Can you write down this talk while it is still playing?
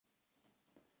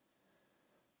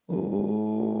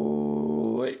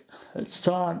Oh, wait. It's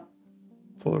time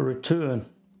for a return.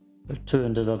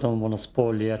 Return that I don't want to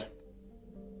spoil yet.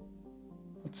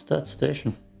 What's that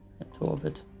station? Into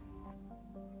orbit.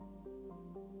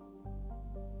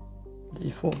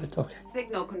 Leave orbit, okay.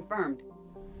 Signal confirmed.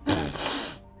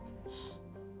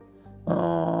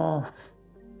 Oh,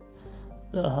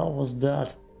 the hell was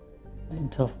that?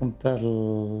 Intel from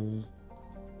battle.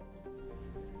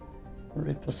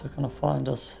 Reapers are gonna find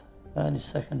us any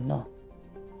second now.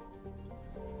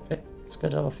 Okay, let's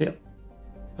get out of here.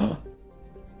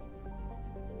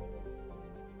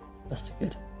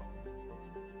 Investigate.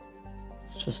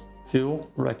 It's just fuel,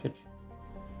 wreckage.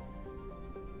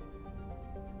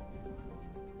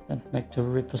 And make the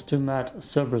Reapers too mad.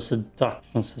 Cerberus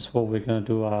abductions is what we're gonna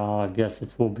do. I guess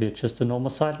it will be just a normal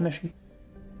side mission.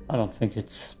 I don't think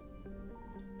it's...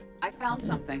 I found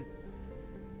something.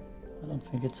 I don't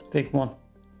think it's a big one.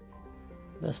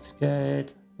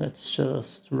 Investigate. Let's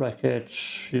just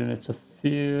wreckage, units of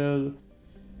fuel.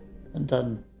 And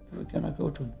then we're gonna go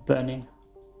to banning.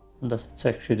 Unless it's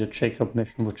actually the Jacob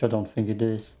mission, which I don't think it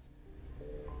is.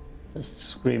 This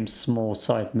screams small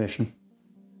side mission.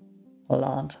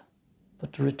 Land.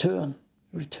 But the return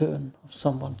of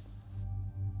someone.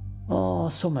 Oh,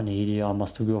 so many EDI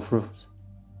must to go through.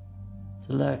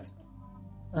 Select.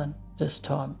 And this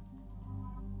time,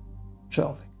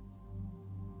 Jarvik.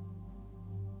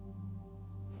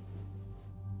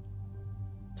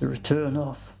 The return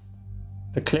of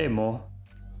the Claymore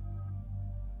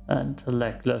and the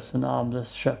legless and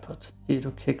armless Shepard. Here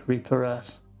to kick Reaper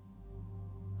ass.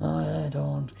 I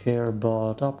don't care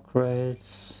about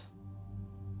upgrades.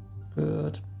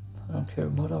 Good. I don't care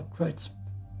about upgrades.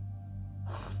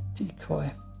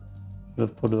 Decoy. Should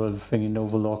have put everything in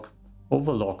overlock.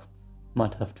 Overlock.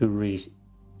 Might have to redo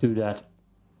that.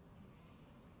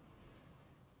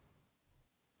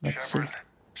 Let's see.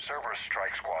 Cerberus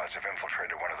strike squads have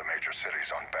infiltrated one of the major cities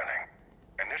on Benning.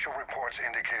 Initial reports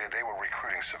indicated they were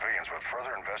recruiting civilians, but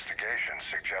further investigation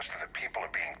suggested that people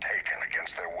are being taken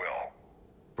against their will.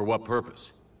 For what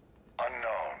purpose?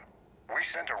 Unknown. We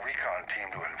sent a recon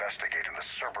team to investigate, and the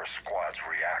Cerberus squads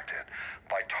reacted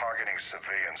by targeting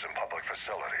civilians and public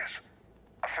facilities.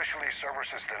 Officially, Cerberus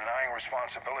is denying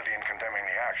responsibility and condemning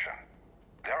the action.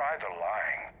 They're either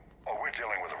lying, or we're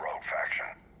dealing with a rogue faction.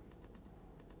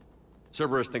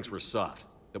 Cerberus thinks we're soft,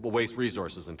 that we'll waste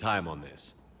resources and time on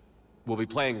this. We'll be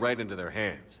playing right into their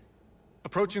hands.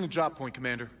 Approaching the drop point,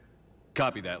 Commander.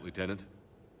 Copy that, Lieutenant.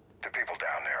 The people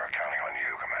down there are counting on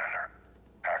you, Commander.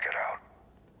 Hack it out.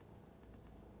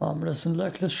 Armless and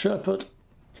legless Shepard.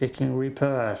 Kicking Reaper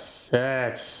ass.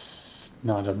 That's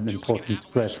not an important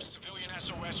quest. Civilian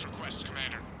SOS request,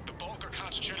 Commander. The bulk are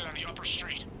concentrated on the upper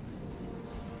street.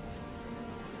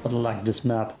 I like this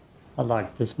map. I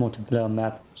like this multiplayer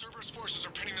map. Cerberus forces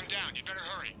are pinning them down. You'd better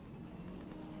hurry.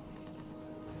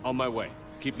 On my way.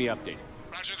 Keep me updated.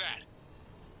 Roger that.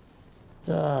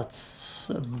 That's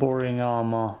a boring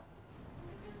armor.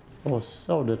 Oh,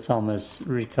 so that armor is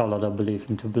recolored, I believe,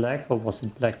 into black, or was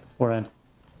it black beforehand?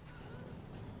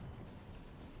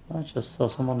 I just saw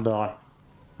someone die.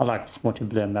 I like this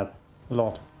multiplayer map a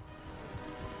lot.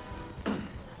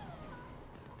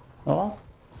 Oh,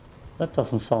 that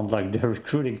doesn't sound like they're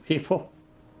recruiting people.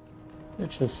 They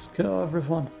just kill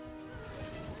everyone.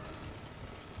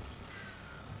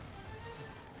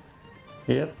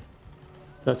 Yep,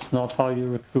 that's not how you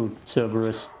recruit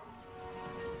Cerberus.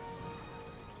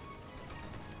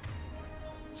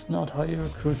 It's not how you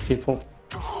recruit people.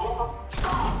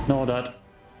 Know that.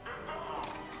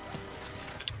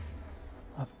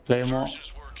 Claymore.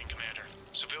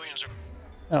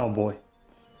 Oh boy.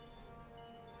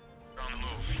 On the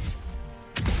move.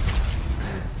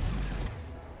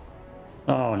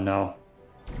 Oh no.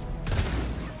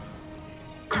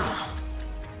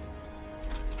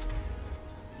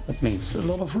 That means a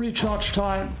lot of recharge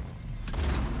time.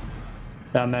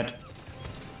 Damn it.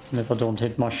 And if I don't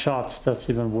hit my shots, that's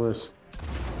even worse.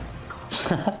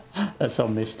 That's how I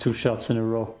missed 2 shots in a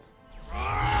row.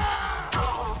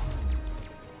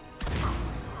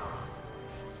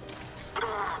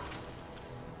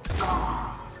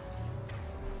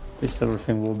 At least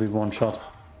everything will be 1 shot.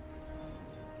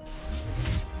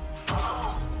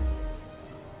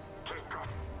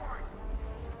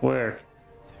 Where?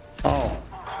 Oh.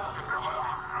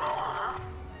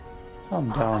 I'm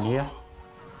down here.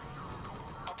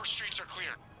 Upper streets are clear.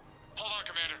 Hold on,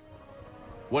 Commander.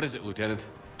 What is it, Lieutenant?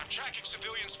 I'm tracking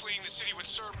civilians fleeing the city with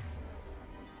Cerberus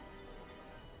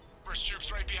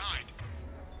troops right behind.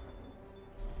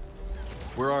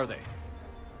 Where are they?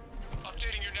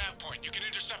 Updating your nav point. You can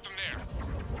intercept them there.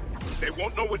 They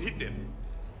won't know what hit them.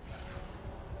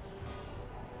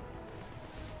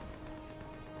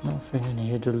 Nothing in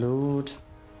here to loot.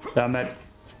 Damn it.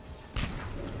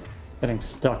 Getting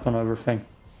stuck on everything.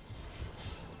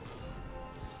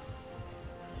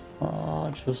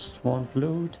 I just want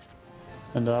loot.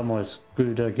 And the ammo is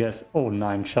good, I guess. Oh,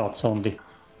 9 shots only.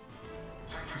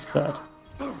 That's bad.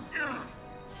 I'm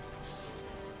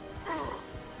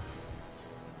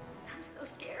so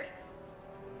scared.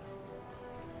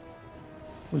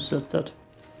 Who said that?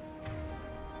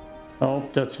 Oh,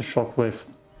 that's a shockwave.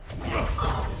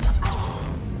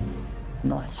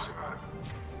 Nice.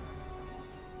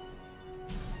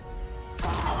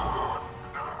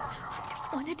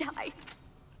 Wanna die?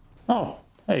 Oh,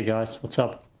 hey guys, what's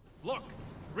up? Look,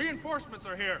 reinforcements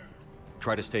are here.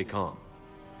 Try to stay calm.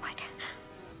 What?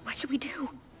 What should we do?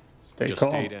 Stay Just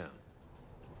calm. stay down.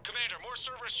 Commander, more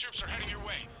Cerberus troops are heading your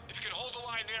way. If you can hold the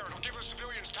line there, it'll give the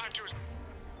civilians time to...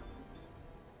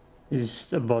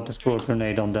 He's about to throw a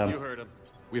grenade on them. You heard him.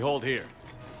 We hold here.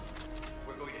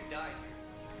 We're going to die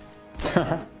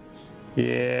here.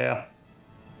 Yeah.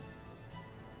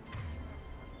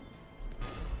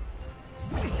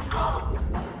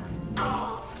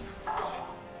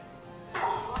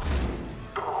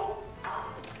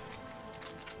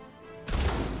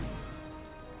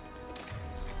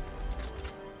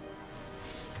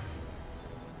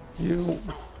 You.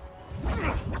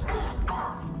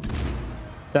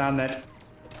 Damn it.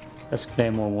 This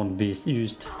claymore won't be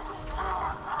used.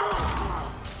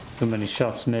 Too many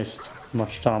shots missed.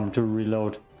 Much time to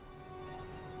reload.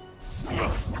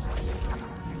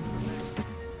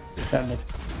 Damn it.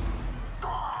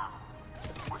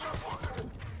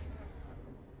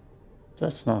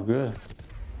 That's not good.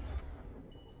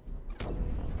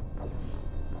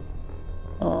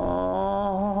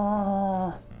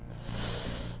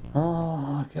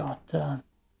 Oh, god damn.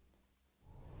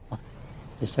 At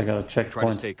least I got a checkpoint.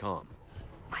 Try to stay calm.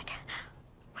 What?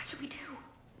 What should we do?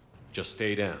 Just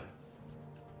stay down.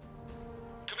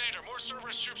 Commander, more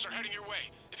Cerberus troops are heading your way.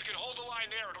 If you can hold the line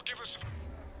there, it'll give the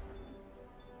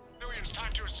civilians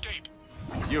time to escape.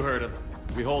 You heard him.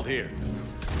 We hold here.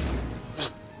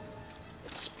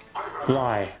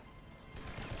 Fly.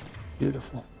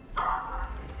 Beautiful.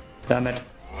 Damn it.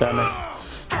 Damn it.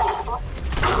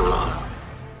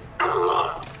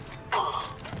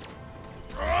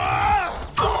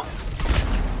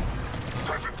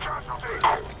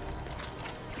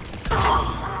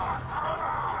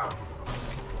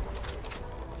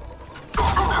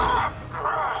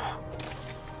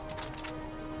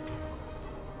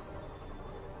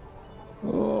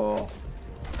 Oh.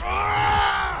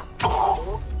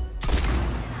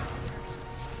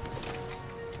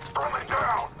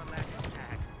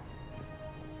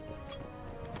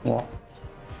 What?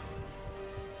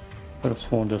 Could have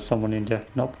sworn there's someone in there.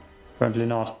 Nope, apparently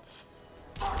not.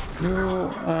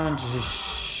 No, and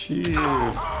shoot.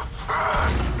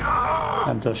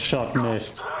 And the shot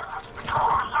missed.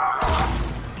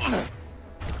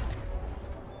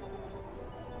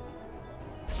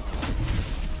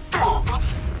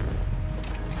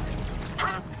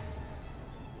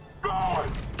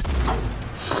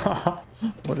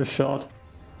 What a shot.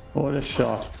 What a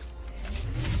shot.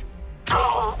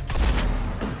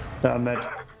 Damn it.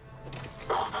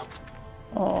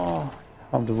 Oh,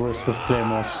 I'm the worst with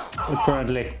claymores,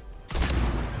 apparently.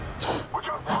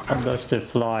 Unless they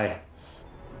fly.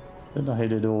 Then I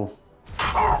hit it all.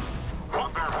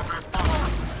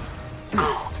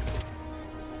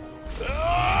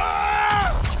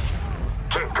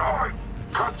 Keep going!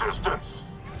 Cut distance!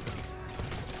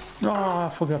 Oh, I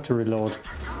forgot to reload.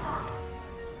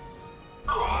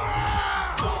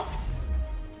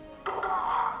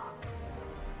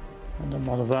 And I'm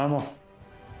out of ammo.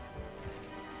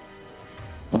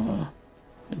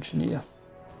 Engineer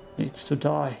needs to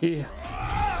die here.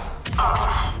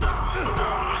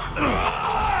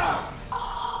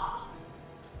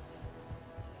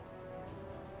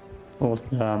 What was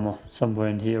the ammo? Somewhere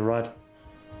in here, right?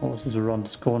 Or was it around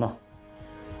this corner?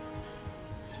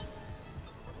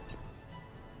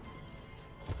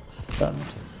 Damn it.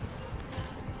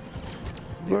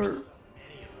 Where?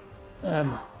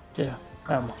 Ammo. Yeah,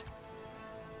 ammo.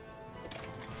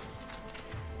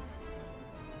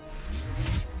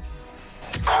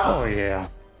 Oh yeah.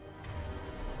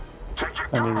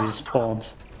 And he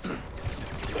respawned.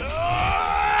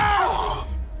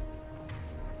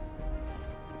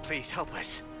 Please help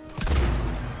us.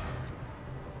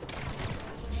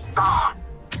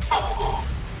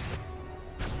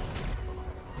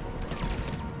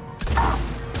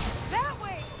 That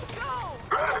way! Go!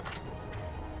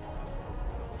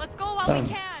 Let's go while we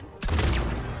can.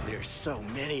 There's so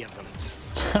many of them.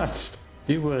 That's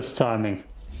the worst timing.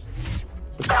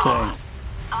 Just saying.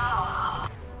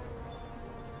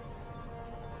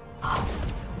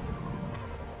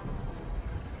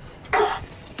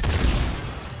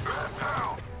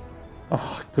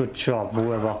 Good job,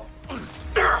 whoever.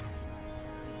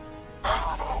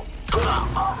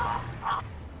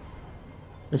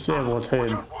 Disabled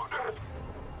him.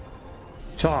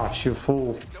 Charge, you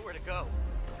fool. Nowhere to go.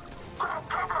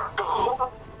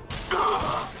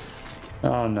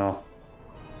 Oh no.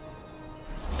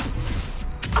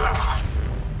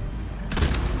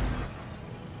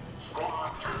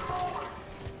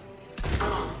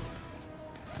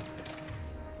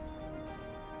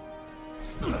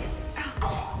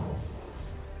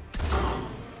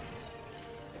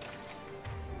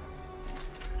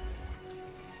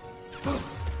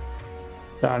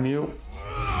 Damn you.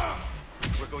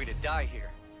 We're going to die here.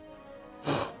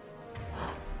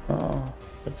 Oh,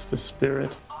 that's the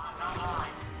spirit.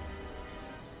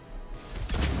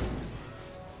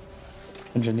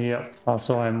 Engineer,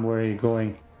 also I'm where are you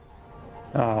going?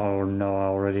 Oh no, I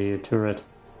already hit turret.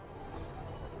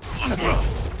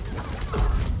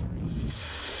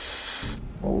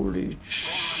 Holy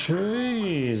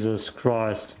Jesus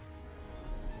Christ.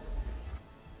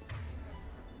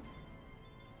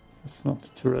 That's not the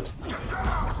turret.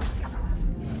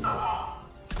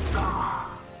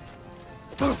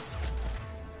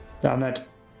 Damn it.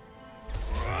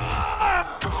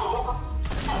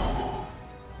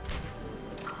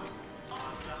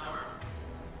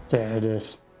 There it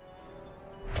is.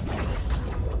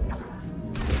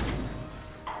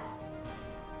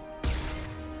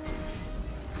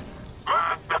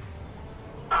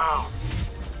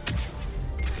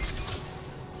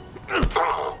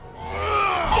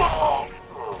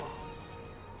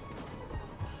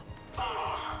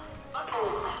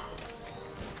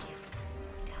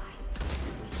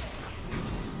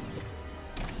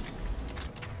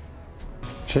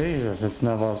 Jesus, it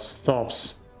never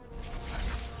stops.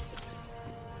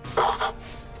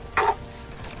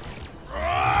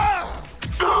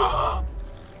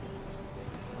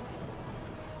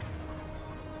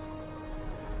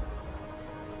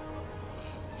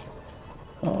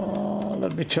 Oh,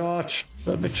 let me charge.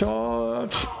 Let me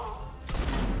charge.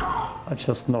 I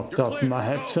just knocked out my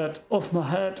headset off my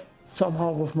head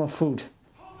somehow with my foot.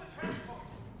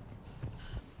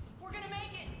 We're gonna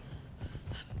make it.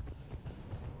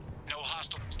 No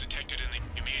hostiles detected in the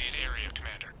immediate area,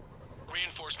 Commander.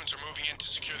 Reinforcements are moving in to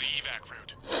secure the evac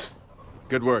route.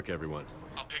 Good work, everyone.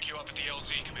 I'll pick you up at the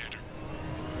LZ, Commander.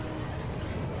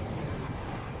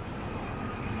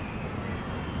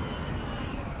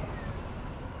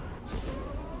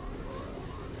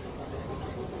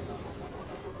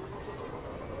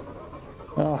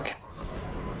 Okay.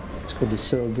 Let's go to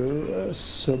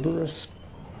Cerberus.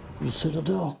 The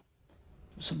Citadel.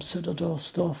 Do some Citadel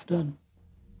stuff then.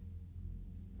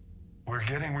 We're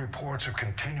getting reports of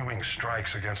continuing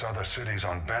strikes against other cities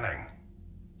on Benning.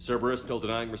 Cerberus still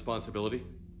denying responsibility?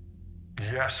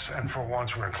 Yes, and for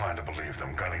once we're inclined to believe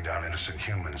them. Gunning down innocent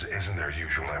humans isn't their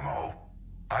usual MO.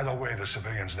 Either way, the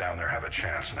civilians down there have a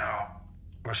chance now.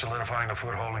 We're solidifying a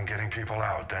foothold and getting people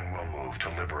out, then we'll move to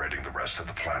liberating the rest of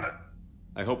the planet.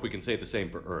 I hope we can say the same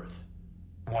for Earth.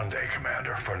 One day,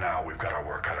 Commander. For now, we've got our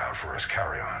work cut out for us.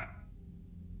 Carry on.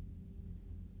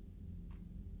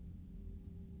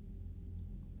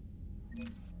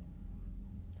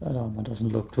 That armor doesn't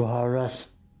look too high-res.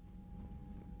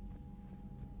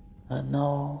 And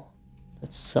now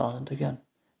it's silent again.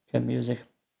 Okay, music.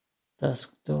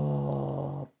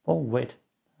 Desktop. Oh wait,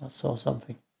 I saw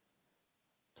something.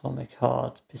 Atomic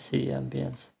Heart, PC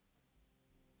ambience.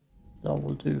 That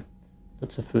will do.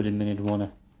 That's a 30-minute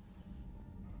one.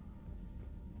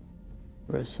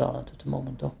 Very silent at the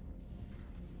moment though.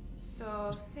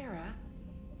 So, Sarah,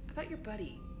 about your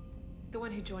buddy, the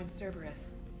one who joined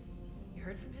Cerberus. You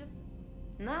heard from him?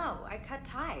 No, I cut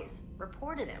ties.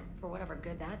 Reported him for whatever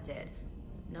good that did.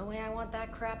 No way I want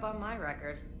that crap on my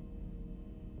record.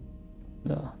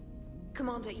 No.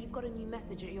 Commander, you've got a new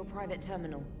message at your private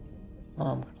terminal.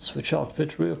 I'm gonna switch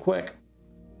outfit real quick.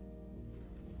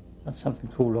 That's something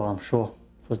cooler, I'm sure,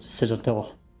 for the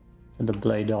Citadel than the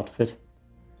Blade outfit.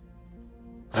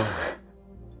 A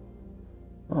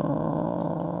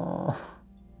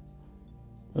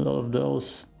lot of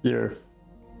those there.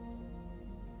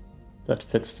 That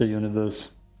fits the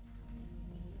universe.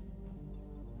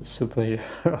 The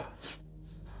superheroes.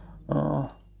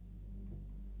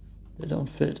 They don't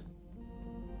fit.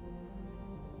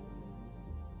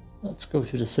 Let's go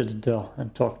to the Citadel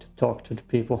and talk to the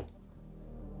people.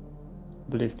 I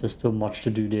believe there's still much to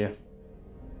do there.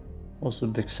 Also a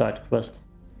big side quest.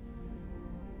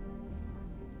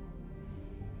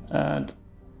 And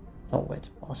oh wait,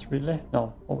 mass relay?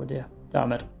 No, over there.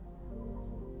 Damn it.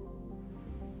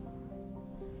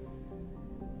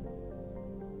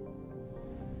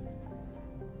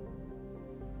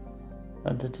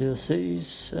 And the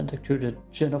DLCs and the Curated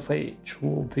Gen of Age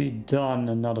will be done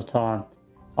another time.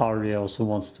 Aria also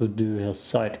wants to do her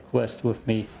side quest with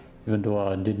me, even though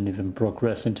I didn't even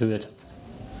progress into it.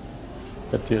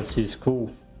 That DLC is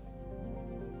cool.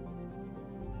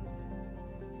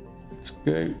 Let's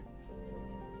go.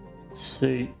 Let's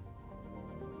see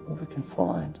what we can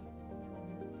find.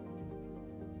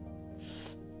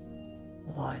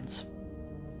 Lines.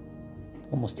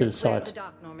 Almost to the side. To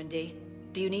dock, Normandy.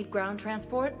 Do you need ground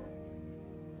transport?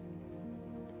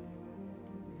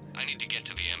 I need to get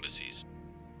to the embassies.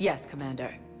 Yes,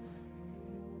 Commander.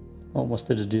 Almost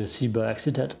did a DLC by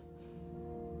accident.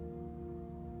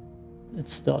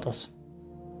 Let's start us.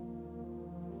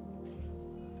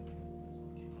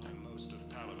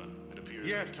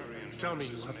 Yes, tell me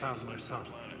you have found my son.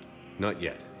 Not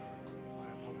yet.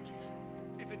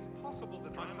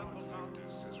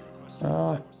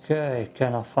 Okay,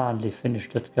 can I finally finish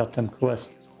that goddamn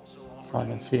quest? I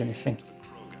don't see anything.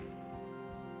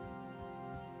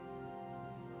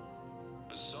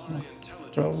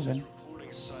 Broken.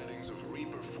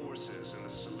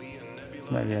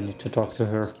 Maybe I need to talk to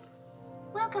her.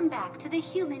 Welcome back to the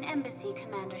human embassy,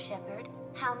 Commander Shepard.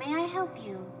 How may I help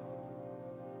you?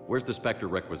 Where's the Spectre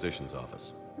requisitions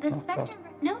office? The Spectre...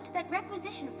 Note that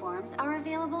requisition forms are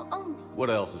available only. What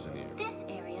else is in here? This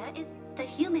area is... The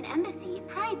human embassy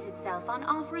prides itself on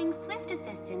offering swift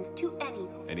assistance to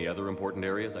anyone. Any other important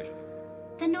areas I should...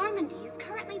 The Normandy is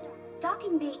currently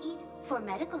docking Bay E for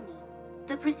medical need.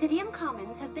 The Presidium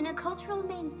Commons have been a cultural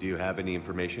mainstay. Do you have any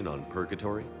information on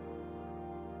Purgatory?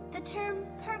 The term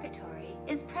purgatory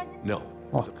is present... No.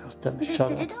 Oh god damn The it, shut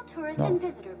Citadel up. Tourist No. and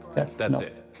Visitor Board. Okay, That's no.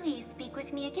 it. Please speak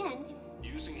with me again.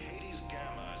 Using Hades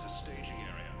Gamma as a staging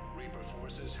area, Reaper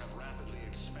forces have rapidly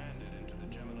expanded into the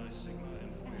Gemini Sigma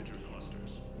and Voyager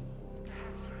clusters.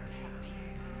 Perhaps you could help me.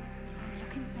 I'm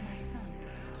looking for my son.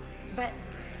 But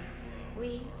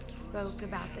we spoke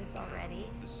about this already.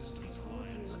 I told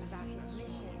you about his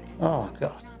mission and... Oh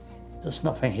god. There's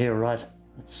nothing here, right?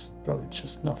 It's probably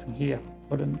just nothing here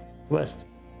for the quest.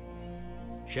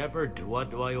 Shepard, to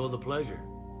what do I owe the pleasure?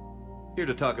 Here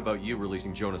to talk about you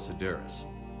releasing Jonas Sedaris.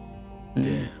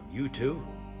 Damn, you too?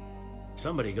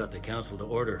 Somebody got the council to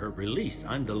order her release.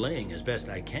 I'm delaying as best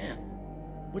I can.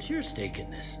 What's your stake in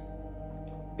this?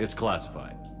 It's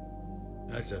classified.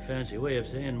 That's a fancy way of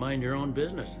saying mind your own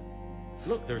business.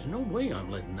 Look, there's no way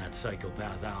I'm letting that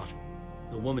psychopath out.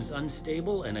 The woman's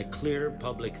unstable and a clear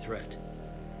public threat.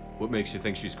 What makes you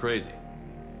think she's crazy?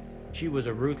 She was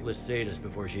a ruthless sadist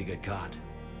before she got caught.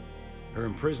 Her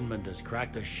imprisonment has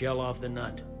cracked the shell off the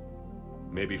nut.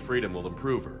 Maybe freedom will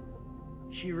improve her.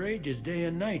 She rages day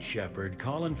and night, Shepard,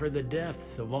 calling for the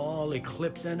deaths of all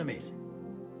Eclipse enemies.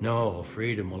 No,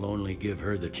 freedom will only give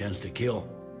her the chance to kill.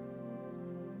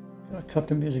 Can I cut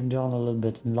the music down a little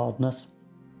bit in loudness?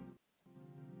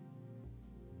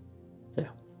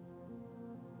 There.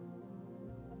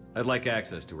 I'd like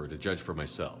access to her to judge for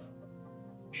myself.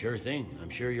 Sure thing. I'm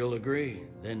sure you'll agree.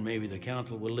 Then maybe the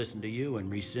council will listen to you and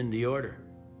rescind the order.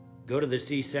 Go to the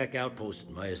C-Sec outpost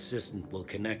and my assistant will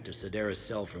connect to Sedaris'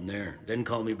 cell from there. Then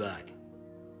call me back.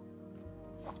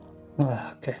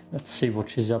 Okay, let's see what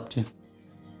she's up to.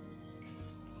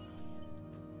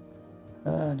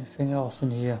 Anything else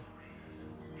in here?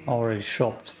 Already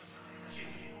shopped.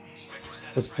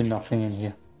 There's been nothing in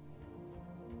here.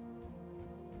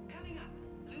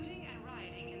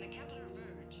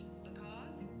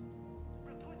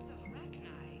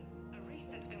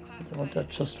 What that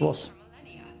just was.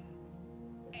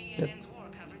 Yep.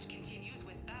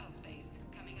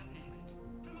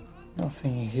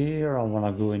 Nothing here. I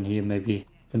wanna go in here. Maybe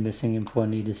the missing info I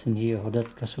need is in here, or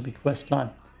that should be quest line.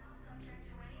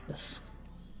 Yes.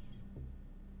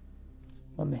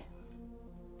 Let me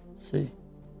see.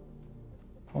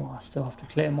 Oh, I still have the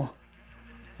claymore.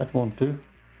 That won't do.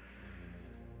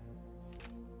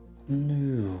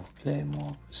 No,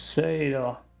 claymore,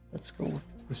 Crusader. Let's go with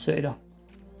Crusader.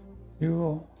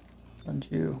 You and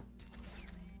you.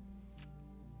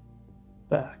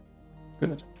 Back.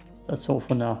 Good. That's all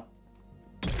for now.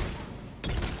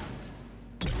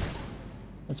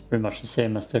 That's pretty much the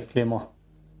same as the claymore.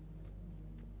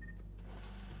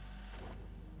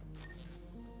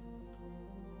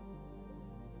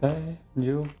 Okay,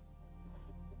 you.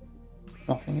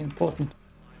 Nothing important.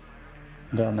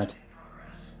 Damn it.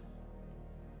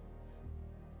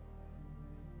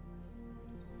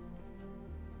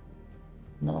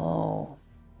 No.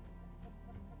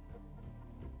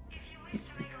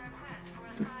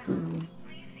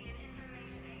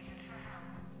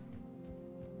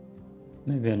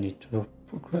 Maybe I need to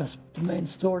progress with the main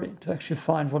story to actually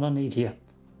find what I need here.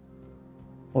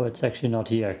 Or it's actually not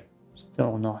here.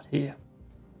 Still not here.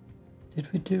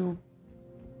 Did we do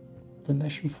the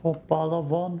mission for Bala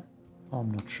 1?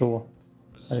 I'm not sure.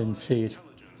 I didn't see it.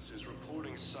 Intelligence is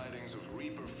reporting sightings of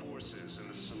Reaper forces in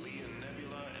the Citadel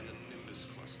Nebula and the Nimbus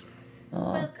cluster.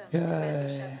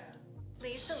 Okay.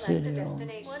 Please select the Citadel.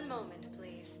 destination. One moment,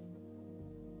 please.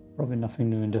 Probably nothing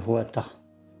new in the weather.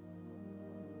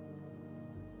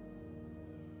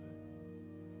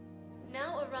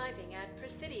 Now arriving at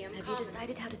Presidium Have you Commons.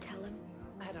 decided how to tell him?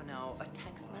 I don't know. A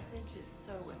text message is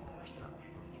so impersonal.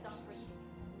 He's offering.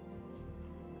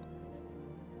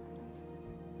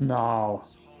 No.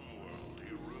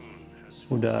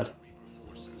 Who that?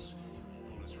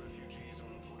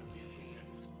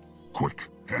 Quick,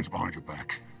 hands behind your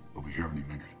back. We'll be here any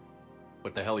minute.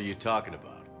 What the hell are you talking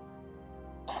about?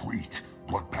 Crete,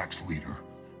 Bloodpack's leader.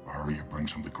 Aria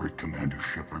brings him the great commander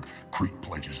Shepard. Crete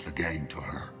pledges the gang to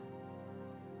her.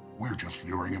 We're just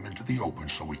luring him into the open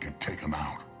so we can take him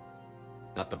out.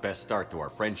 Not the best start to our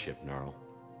friendship, Gnarl.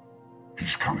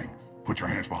 He's coming. Put your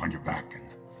hands behind your back and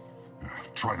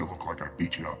try to look like I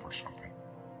beat you up or something.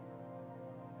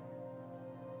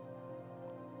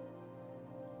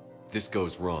 If this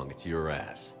goes wrong, it's your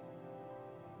ass.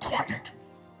 Quiet.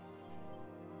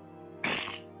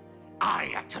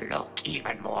 Aria to look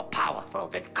even more powerful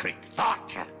than Crete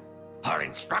thought. Her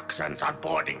instructions on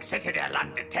boarding Citadel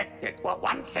undetected were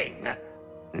one thing.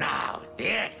 Now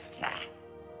this.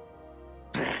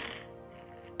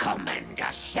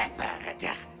 Commander Shepard,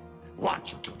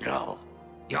 want you to know,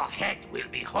 your head will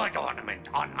be hood ornament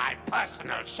on my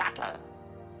personal shuttle.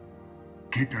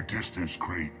 Keep your distance,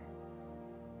 Crete.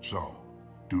 So,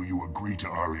 do you agree to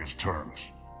Aria's terms?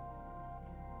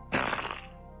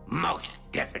 Most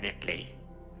definitely.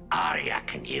 Aria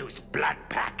can use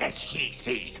Bloodpack as she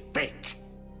sees fit.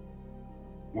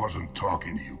 Wasn't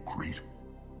talking to you, Crete.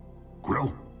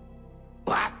 Grill?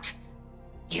 What?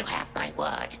 You have my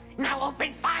word. Now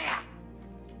open fire!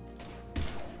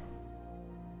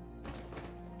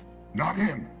 Not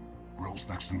him. Grill's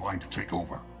next in line to take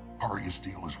over. Aria's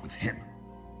deal is with him.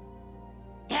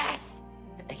 Yes.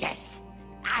 Yes.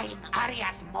 I'm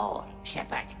Aria's mole,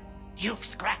 Shepard. You've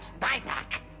scratched my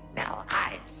back. Now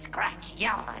I'll scratch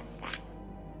yours.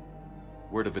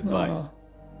 Word of advice.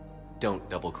 Don't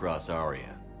double-cross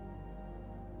Aria.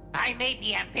 I may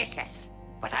be ambitious,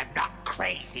 but I'm not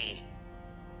crazy.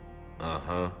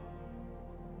 Uh-huh.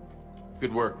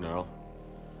 Good work, Gnarl.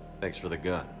 Thanks for the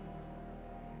gun.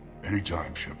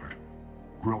 Anytime, Shepard.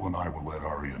 Grill and I will let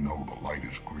Aria know the light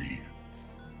is green.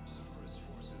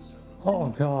 Oh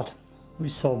god. We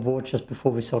saw Vultures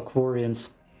before we saw Quarians.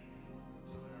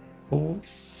 Oh.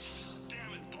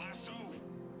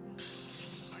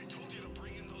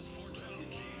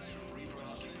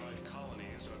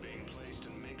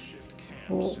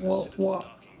 What?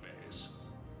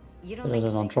 Better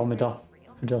than Andromeda,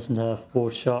 who doesn't have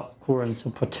Vulture, Quarians,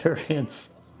 or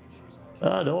Praetorians.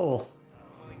 At all.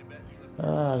 At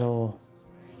all.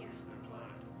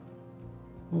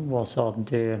 Who was out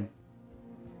there?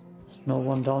 There's no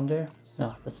one down there?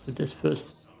 Yeah, let's do this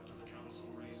first.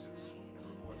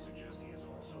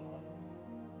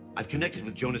 I've connected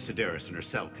with Jonas Sedaris in her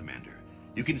cell, Commander.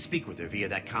 You can speak with her via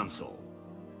that console.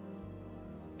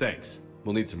 Thanks.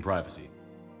 We'll need some privacy.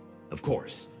 Of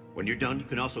course. When you're done, you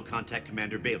can also contact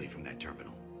Commander Bailey from that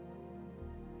terminal.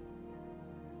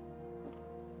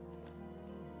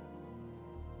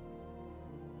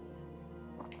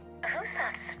 Who's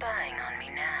that spying on me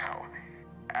now?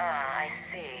 Ah, I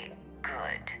see.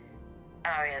 Good.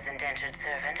 Aria's indentured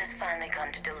servant has finally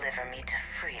come to deliver me to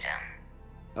freedom.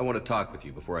 I want to talk with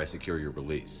you before I secure your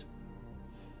release.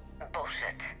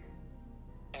 Bullshit.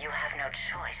 You have no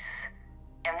choice.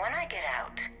 And when I get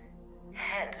out,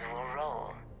 heads will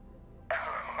roll.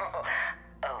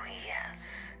 Oh, yes.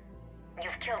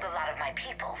 You've killed a lot of my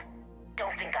people.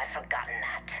 Don't think I've forgotten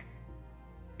that.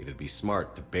 It'd be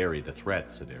smart to bury the threat,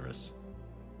 Sedaris.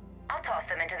 I'll toss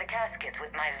them into the caskets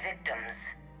with my victims.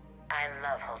 I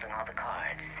love holding all the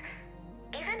cards.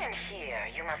 Even in here,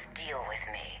 you must deal with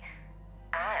me.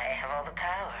 I have all the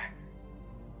power.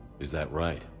 Is that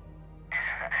right?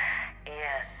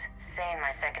 Yes. Sane,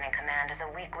 my second in command, is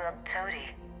a weak-willed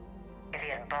toady. If he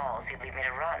had balls, he'd leave me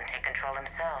to rot and take control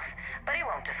himself. But he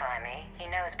won't defy me. He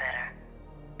knows better.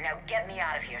 Now get me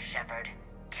out of here, Shepard.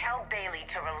 Tell Bailey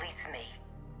to release me.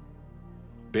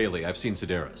 Bailey, I've seen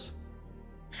Sedaris.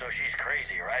 So she's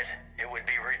crazy, right? It would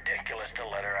be ridiculous to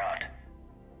let her out.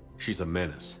 She's a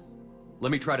menace.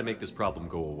 Let me try to make this problem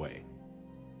go away.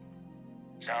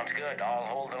 Sounds good. I'll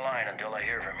hold the line until I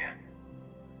hear from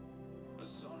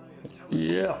you.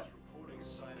 Yeah.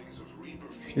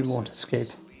 She won't escape.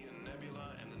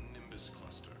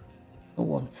 No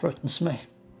one threatens me.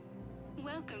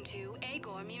 Welcome to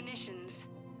Agor Munitions.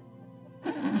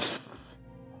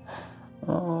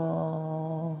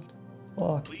 Oh,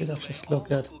 fuck, did I just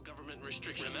look at?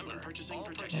 Remember, purchasing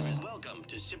protection is welcome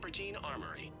to Citadel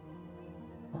Armory.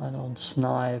 I don't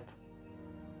snipe.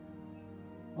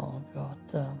 Oh god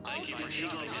damn. Thank you for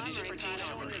shopping at Citadel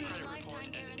Armory.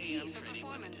 Report as AM Trading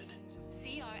Limited.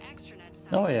 See our extranet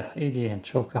site. Oh yeah, EDI and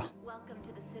Joker. Welcome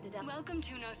to the Citadel. Welcome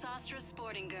to Nosastra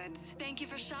Sporting Goods. Thank you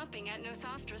for shopping at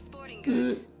Nosastra Sporting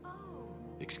Goods.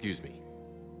 Excuse me.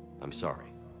 I'm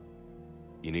sorry.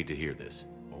 You need to hear this.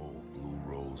 Oh, blue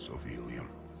rose of helium.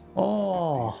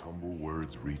 Oh. If these humble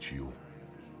words reach you,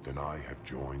 then I have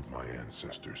joined my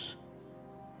ancestors.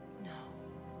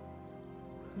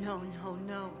 No, no,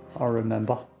 no. I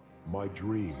remember. My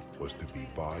dream was to be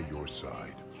by your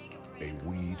side, a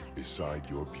weed beside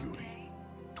your beauty,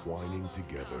 twining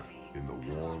together in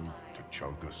the warm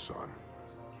Tachanka sun.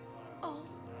 Oh,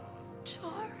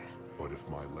 Char. But if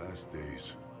my last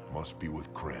days must be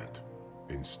with Krant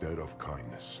instead of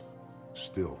kindness,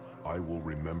 still I will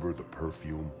remember the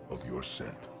perfume of your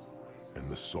scent and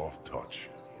the soft touch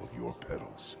of your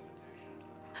petals.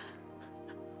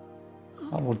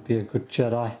 I would be a good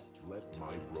Jedi. Let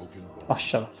my broken Ah,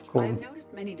 shut up, Gordon. I've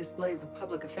noticed many displays of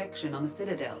public affection on the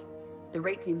Citadel. The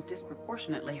rate seems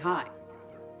disproportionately high.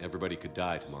 Everybody could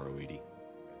die tomorrow, Edie.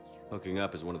 Hooking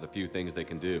up is one of the few things they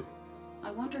can do.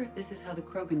 I wonder if this is how the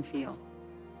Krogan feel.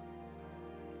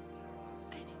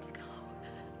 I need to go.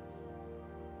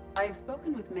 I have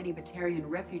spoken with many Batarian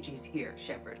refugees here,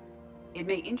 Shepard. It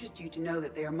may interest you to know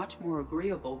that they are much more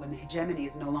agreeable when the hegemony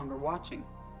is no longer watching.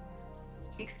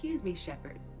 Excuse me,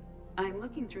 Shepard. I'm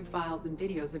looking through files and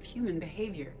videos of human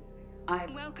behavior.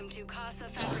 Welcome to Casa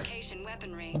Fabrication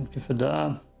Weaponry. Thank you for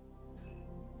that.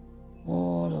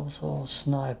 Oh, that was all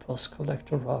snipers,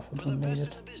 collector rifle, don't need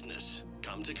it. Business.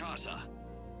 Come to Casa.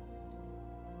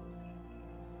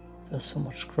 There's so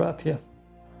much crap here.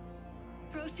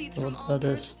 Proceeds What from all that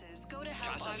is. purchases go to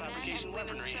help Casa our men Fabrication and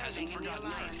women Weaponry serving hasn't in the forgotten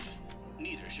Alliance. Earth.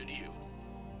 Neither should you.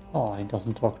 Oh, he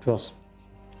doesn't talk to us.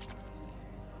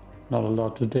 Not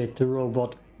allowed to date the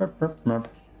robot. Merp, merp, merp.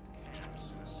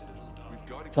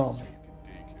 Tell me.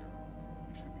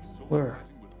 Where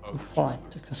to find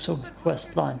the Kasumi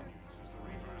quest line?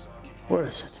 Where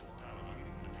is it?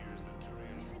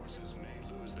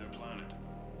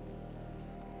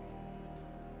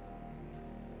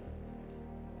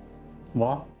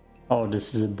 What? Oh,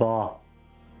 this is a bar.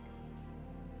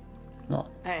 No,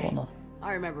 Hey, no.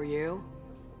 I remember you.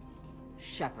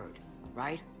 Shepard,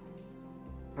 right?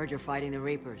 Heard you're fighting the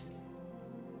Reapers.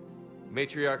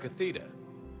 Matriarch Athena.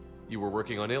 You were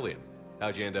working on Ilium.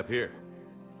 How'd you end up here?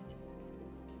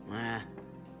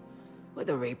 With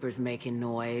the Reapers making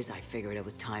noise, I figured it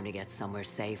was time to get somewhere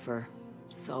safer.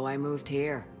 So I moved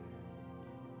here.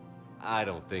 I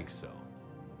don't think so.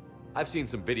 I've seen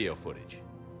some video footage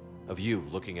of you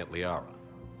looking at Liara.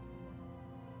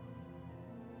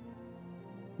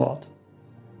 What?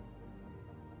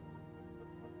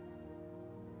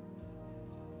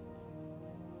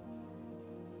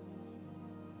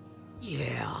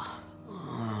 Yeah.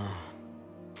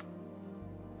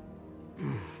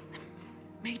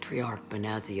 Matriarch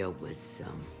Benazia was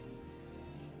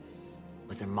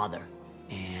her mother,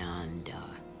 and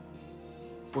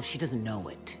well, she doesn't know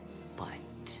it, but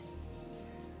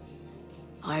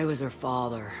I was her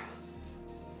father.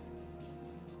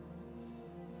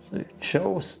 So you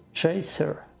chose chase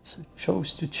her. So you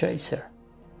chose to chase her.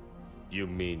 You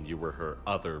mean you were her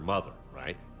other mother,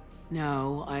 right?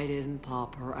 No, I didn't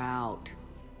pop her out.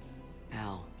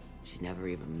 Hell, she's never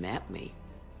even met me.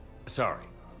 Sorry.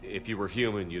 If you were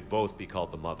human, you'd both be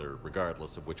called the mother,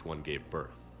 regardless of which one gave birth.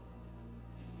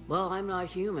 Well, I'm not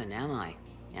human, am I?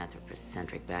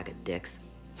 Anthropocentric bag of dicks.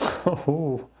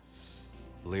 Oh.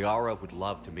 Liara would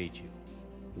love to meet you.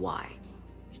 Why?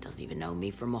 She doesn't even know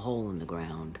me from a hole in the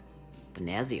ground.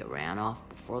 Benazia ran off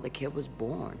before the kid was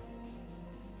born.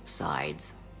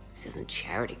 Besides, this isn't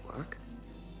charity work.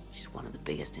 She's one of the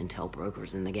biggest intel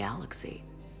brokers in the galaxy.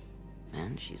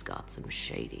 And she's got some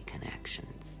shady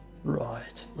connections.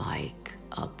 Right. Like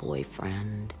a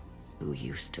boyfriend who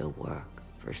used to work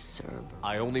for Cerberus.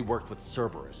 I only worked with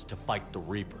Cerberus to fight the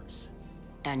Reapers.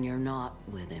 And you're not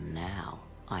with him now.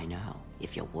 I know.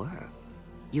 If you were,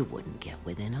 you wouldn't get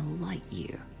within a light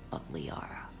year of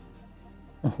Liara.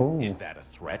 Oh. Is that a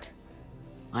threat?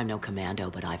 I'm no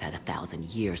commando, but I've had 1,000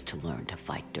 years to learn to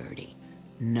fight dirty.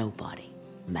 Nobody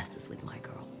messes with my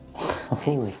girl.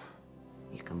 Anyway,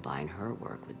 you combine her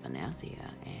work with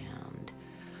Benazia and...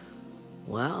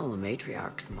 well, the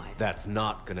matriarch's might... That's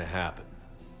not gonna happen.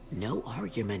 No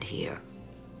argument here.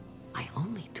 I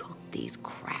only took these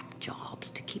crap jobs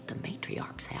to keep the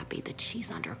matriarchs happy that she's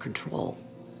under control.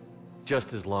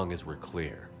 Just as long as we're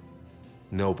clear.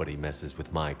 Nobody messes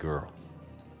with my girl.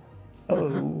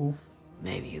 Oh.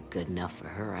 Maybe you're good enough for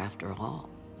her after all.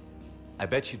 I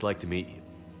bet she'd like to meet you.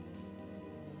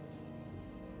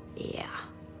 Yeah.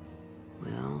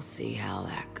 We'll see how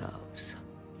that goes.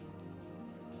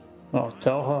 Oh,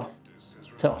 tell her.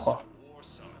 Tell her.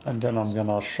 And then I'm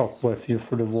gonna shockwave you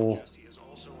through the wall. Is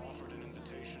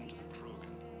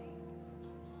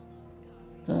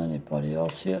there anybody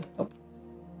else here? Nope.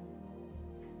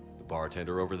 The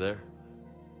bartender over there?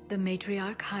 The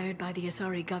matriarch hired by the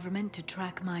Asari government to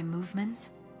track my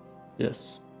movements?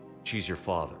 Yes. She's your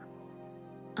father.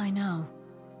 I know.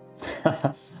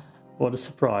 What a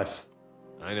surprise.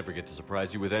 I never get to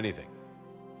surprise you with anything.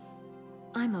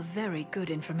 I'm a very good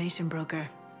information broker.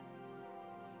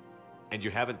 And you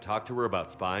haven't talked to her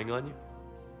about spying on you?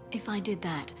 If I did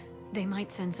that, they might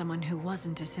send someone who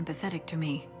wasn't as sympathetic to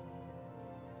me.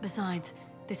 Besides,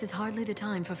 this is hardly the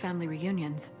time for family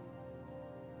reunions.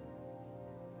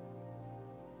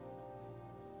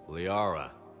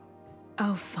 Liara.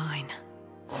 Oh, fine.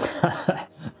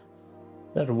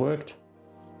 That worked.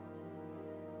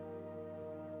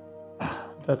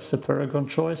 That's the Paragon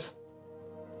choice.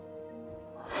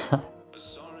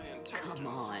 Come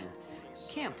on.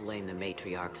 Can't blame the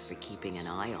matriarchs for keeping an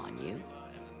eye on you.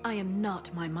 I am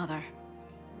not my mother.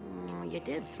 You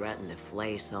did threaten to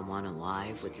flay someone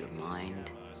alive with your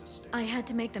mind. I had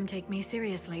to make them take me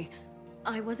seriously.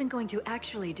 I wasn't going to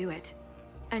actually do it.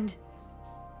 And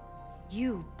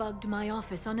you bugged my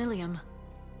office on Ilium.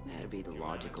 That'd be the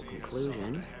logical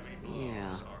conclusion.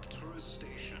 Yeah.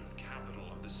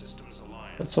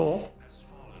 That's all.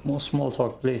 More small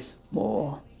talk, please.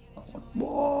 More. I want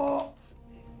more.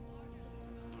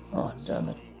 Oh, damn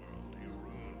it.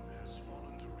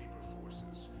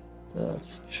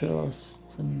 That's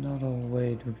just another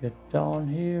way to get down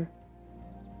here.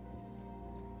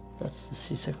 That's the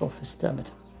CSEC office, damn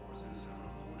it.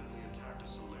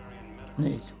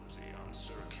 Need to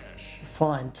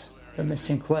find the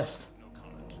missing quest.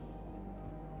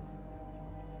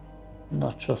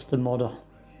 Not just the mother.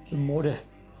 The mother.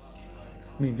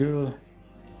 Me girl.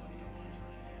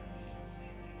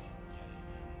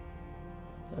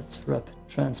 That's rapid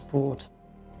transport.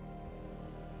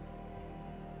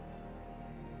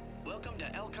 Welcome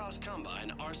to Elkar's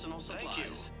Combine Arsenal Supplies. Thank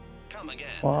you. Come again.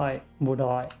 Why would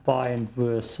I buy and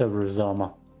wear Cerberus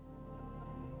armor?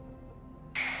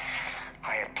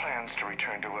 I had plans to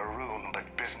return to Arun, but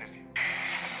business.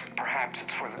 Perhaps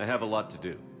it's for the... I have a lot to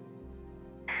do.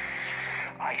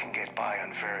 I can get by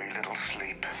on very little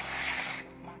sleep.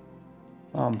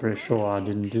 I'm pretty sure I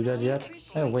didn't do that yet.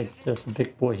 Oh wait, there's a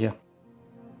big boy here.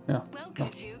 Yeah. Welcome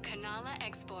to Kanala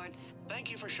Exports. Thank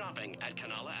you for shopping at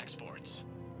Kanala Exports.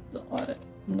 I'm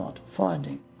not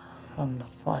finding.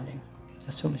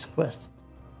 Assume his quest.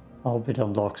 I hope it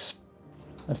unlocks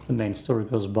as the main story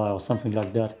goes by or something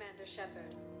like that. Commander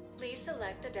Shepard, please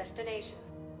select a destination.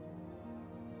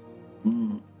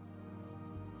 One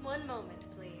moment,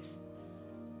 please.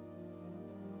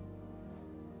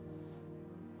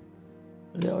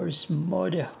 There is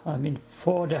murder. I mean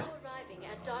further. Now arriving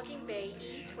at Docking Bay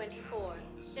E24.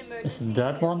 Isn't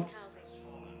that one?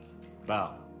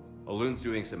 Bow. Olun's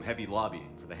doing some heavy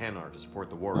lobbying for the Hanar to support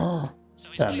the war. Oh, so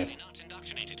he's damn clearly it. not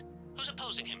indoctrinated. Who's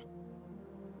opposing him?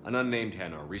 An unnamed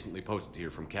Hanar recently posted here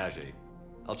from Kage.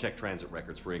 I'll check transit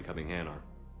records for incoming Hanar.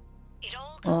 It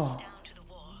all comes down to the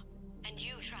war, and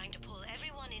you trying to pull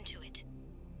everyone into it.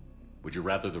 Would you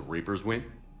rather the Reapers win?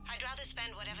 I'd rather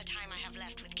spend whatever time I have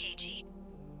left with KG.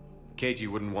 KG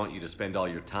wouldn't want you to spend all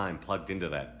your time plugged into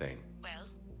that thing. Well,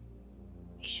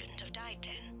 he shouldn't have died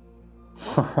then.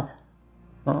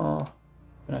 Oh,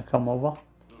 can I come over?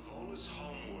 The Volus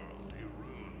homeworld,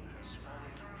 Arun, has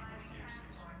fallen to Reaper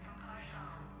forces.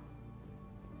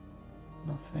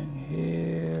 Nothing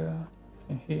here.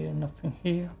 Nothing here. Nothing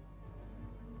here.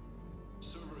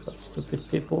 But stupid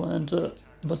people and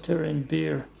Batarian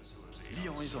beer.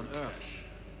 Lyon is on Earth,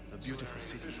 a beautiful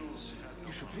city.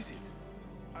 You should visit.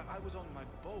 I was on my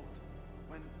boat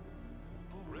when...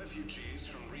 Refugees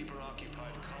from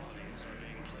Reaper-occupied colonies are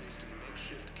being placed in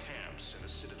makeshift camps in the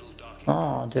Citadel docking.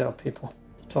 Ah, there are people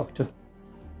to talk to.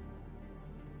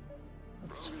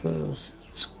 Let's first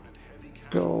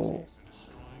go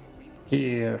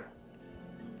here.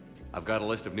 I've got a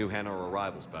list of new Hanar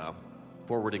arrivals, Bow.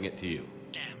 Forwarding it to you.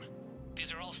 Damn.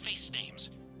 These are all face names.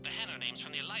 The Hanar names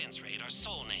from the Alliance raid are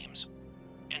soul names.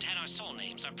 And Hanar soul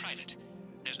names are private.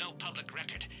 There's no public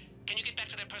record. Can you get back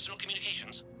to their personal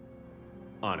communications?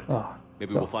 On it. Ah,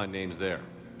 Maybe we'll find names there.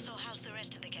 So how's the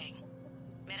rest of the gang?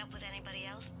 Met up with anybody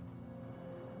else?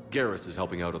 Garrus is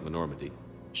helping out on the Normandy.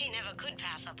 He never could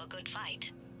pass up a good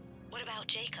fight. What about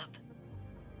Jacob?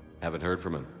 Haven't heard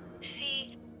from him.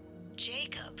 See,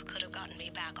 Jacob could have gotten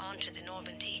me back onto the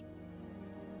Normandy.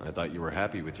 I thought you were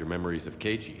happy with your memories of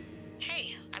KG.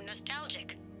 Hey, I'm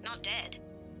nostalgic, not dead.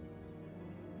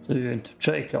 So you're into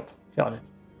Jacob. Got it.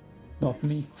 Not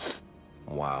me.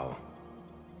 Wow.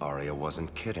 Aria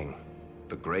wasn't kidding.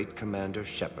 The great Commander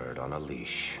Shepard on a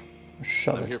leash.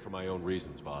 I'm here for my own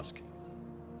reasons, Vosk.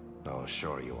 Oh,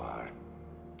 sure you are.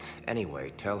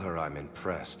 Anyway, tell her I'm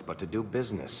impressed, but to do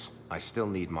business, I still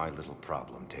need my little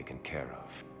problem taken care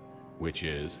of. Which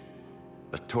is?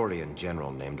 A Turian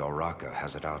general named Oraka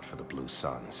has it out for the Blue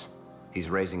Suns. He's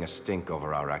raising a stink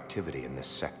over our activity in this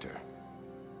sector.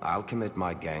 I'll commit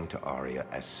my gang to Aria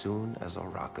as soon as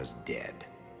Oraka's dead.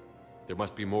 There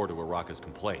must be more to Oraka's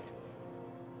complaint.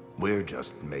 We're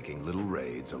just making little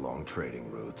raids along trading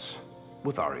routes.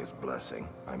 With Aria's blessing,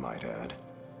 I might add.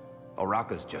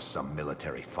 Oraka's just some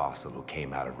military fossil who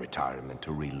came out of retirement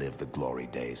to relive the glory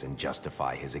days and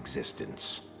justify his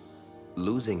existence.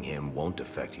 Losing him won't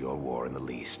affect your war in the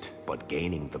least, but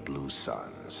gaining the Blue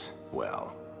Suns,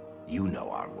 well, you know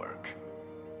our work.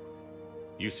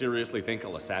 You seriously think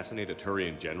I'll assassinate a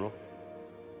Turian general?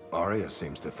 Aria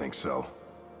seems to think so.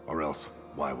 Or else,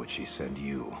 why would she send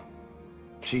you?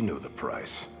 She knew the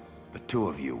price. The two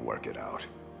of you work it out.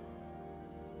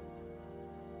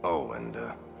 Oh, and,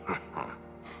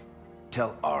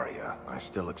 tell Aria I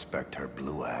still expect her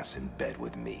blue ass in bed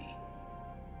with me.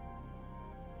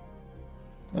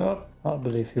 Oh, I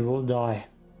believe he will die.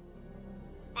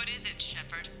 What is it,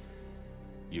 Shepard?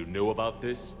 You knew about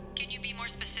this? Can you be more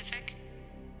specific?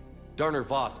 Darner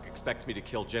Vosk expects me to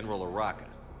kill General Oraka.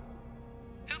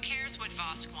 Who cares what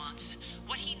Vosk wants?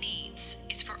 What he needs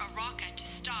is for Oraka to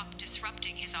stop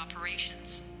disrupting his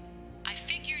operations. I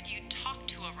figured you'd talk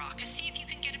to Oraka, see if you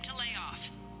can get him to lay off.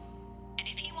 And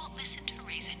if he won't listen to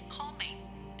reason, call me,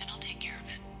 and I'll take care of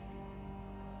it.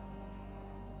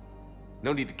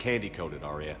 No need to candy coat it,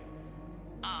 Aria.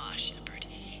 Aw, Shepard,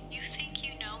 you think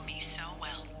you know me so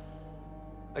well.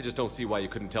 I just don't see why you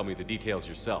couldn't tell me the details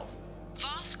yourself.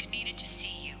 Vosk needed to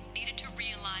see you, needed to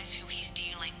realize who he's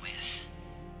dealing with.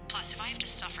 Plus, if I have to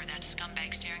suffer that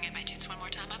scumbag staring at my tits one more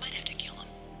time, I might have to kill him.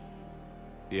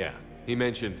 Yeah, he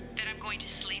mentioned... That I'm going to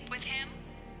sleep with him?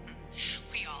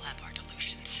 We all have our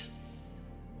delusions.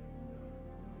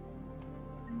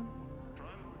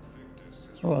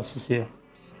 Who else is here?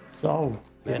 So,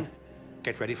 Men,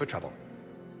 get ready for trouble.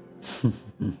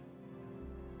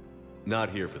 Not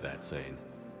here for that, Sane.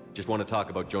 Just want to talk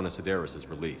about Jonas Sedaris'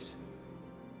 release.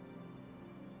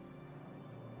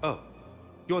 Oh,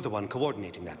 you're the one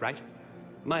coordinating that, right?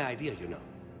 My idea, you know.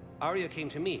 Aria came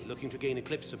to me looking to gain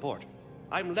Eclipse support.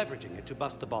 I'm leveraging it to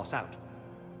bust the boss out.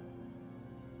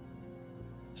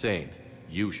 Sane,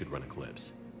 you should run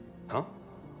Eclipse. Huh?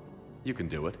 You can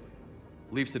do it.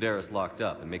 Leave Sedaris locked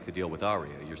up and make the deal with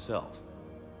Aria yourself.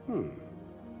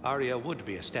 Aria would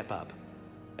be a step up.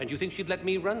 And you think she'd let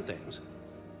me run things?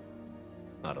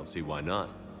 I don't see why not.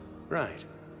 Right.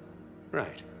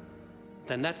 Right.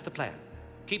 Then that's the plan.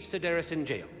 Keep Sedaris in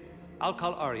jail. I'll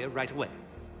call Aria right away.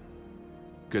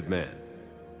 Good man.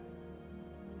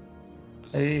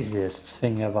 Easiest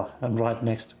thing ever. I'm right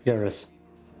next to Garrus.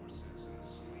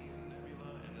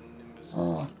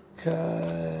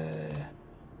 Okay.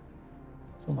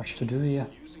 So much to do here.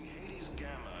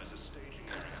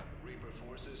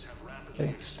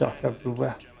 Getting stuck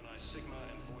everywhere.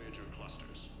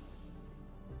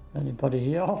 Anybody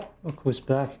here? Oh, look who's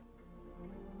back.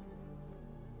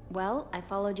 Well, I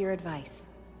followed your advice.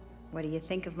 What do you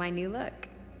think of my new look?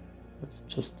 It's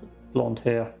just blonde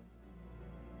hair.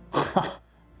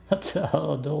 What the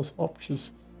hell are those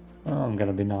options? Oh, I'm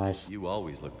gonna be nice. You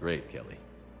always look great, Kelly.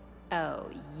 Oh,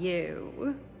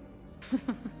 you.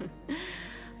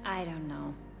 I don't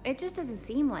know. It just doesn't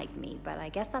seem like me, but I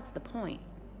guess that's the point.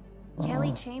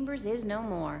 Kelly Chambers is no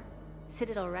more.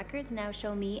 Citadel records now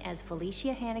show me as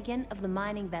Felicia Hannigan of the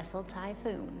mining vessel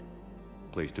Typhoon.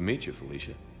 Pleased to meet you,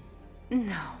 Felicia.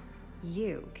 No,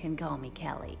 you can call me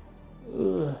Kelly.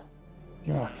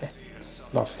 Okay.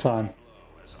 Last time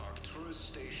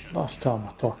I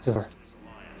talked to her.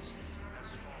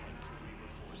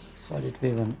 Why did we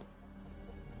even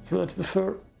flirt with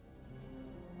her?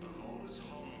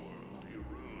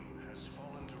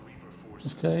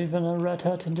 Is there even a red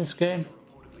hat in this game?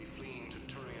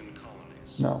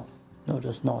 No,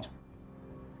 there's not.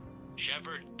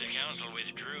 Shepard, the Council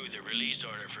withdrew the release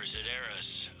order for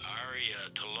Sedaris. Aria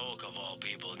Talok, of all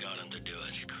people, got him to do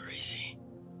it. Crazy.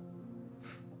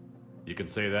 You can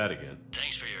say that again.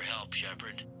 Thanks for your help,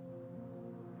 Shepard.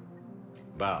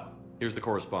 Val, here's the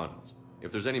correspondence.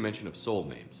 If there's any mention of soul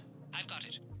names. I've got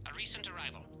it. A recent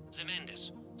arrival.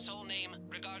 Zemendis. Soul name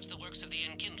regards the works of the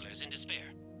Enkindlers in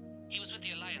despair. He was with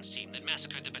the Alliance team that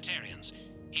massacred the Batarians.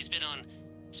 He's been on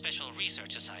special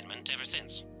research assignment ever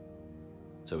since.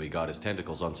 So he got his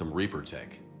tentacles on some Reaper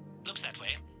tech. Looks that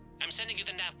way. I'm sending you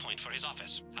the nav point for his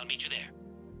office. I'll meet you there.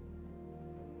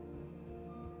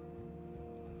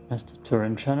 Is the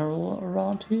Turin General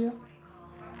around here?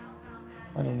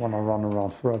 I don't want to run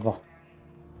around forever.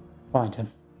 Find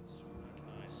him.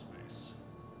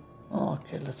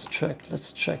 Okay, let's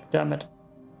check, damn it.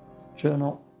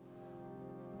 Journal.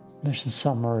 Mission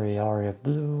summary, Aria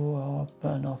blew up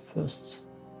and our first.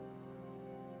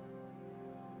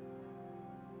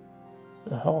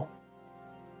 The hell?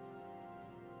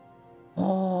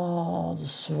 Oh,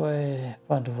 this way.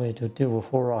 Find a way to deal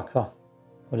with Oraka.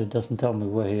 But it doesn't tell me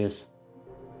where he is.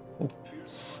 Oh.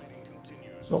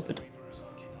 Love it.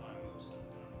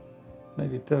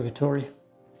 Maybe Purgatory.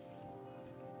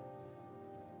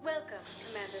 Welcome,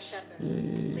 Commander Shepard.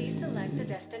 Please select a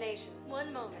destination.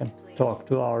 One moment, please. Talk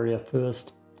to Aria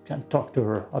first. Can't talk to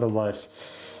her, otherwise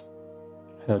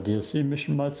her DLC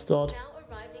mission might start. Now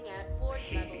arriving at ward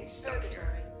level,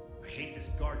 Purgatory. I hate this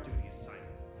guard duty assignment.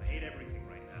 I hate everything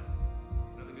right now.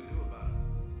 Nothing to do about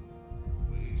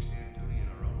it. We each stand duty in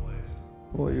our own ways.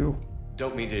 Who are you?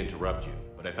 Don't mean to interrupt you,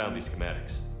 but I found these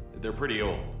schematics. They're pretty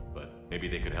old, but maybe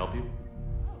they could help you?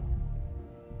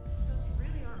 Those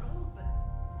really are old, but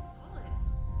solid.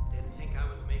 Didn't think I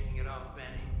was making it off,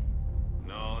 Benny.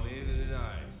 No, neither did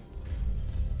I.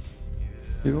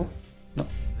 You? No.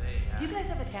 Do you guys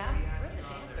have a tab? We're the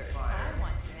dancers. I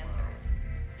want dancers.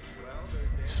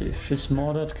 Let's see if she's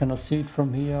modded. Can I see it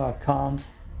from here? I can't.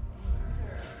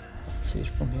 Let's see it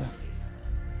from here.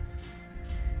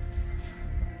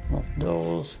 One of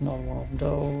those, not one of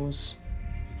those.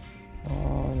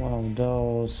 One of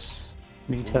those.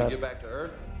 When we get back to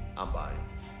Earth, I'm buying.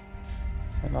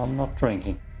 And I'm not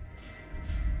drinking.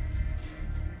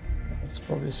 Let's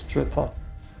probably a stripper.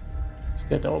 Let's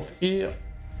get up here.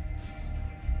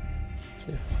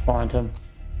 See if we find him.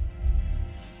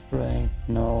 Drink,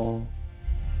 no.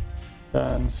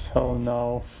 Dance, hell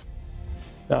no.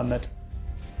 Damn it.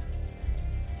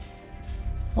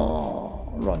 Oh,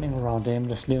 running around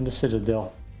aimlessly in the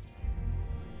Citadel.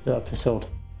 The episode.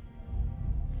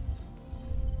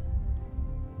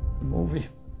 The movie.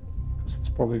 Because it's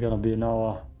probably gonna be an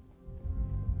hour.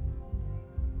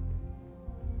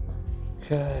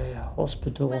 Okay,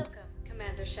 hospital. Welcome,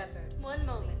 Commander Shepard. One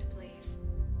moment, please.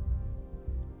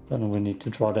 Then we need to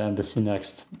draw the embassy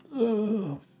next.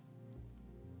 Ugh.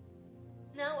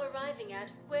 Now arriving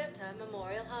at Huerta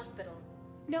Memorial Hospital.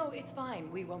 No, it's fine.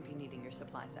 We won't be needing your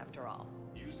supplies after all.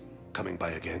 Coming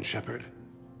by again, Shepard?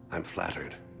 I'm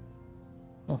flattered.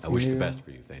 I wish the best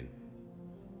for you, Thane.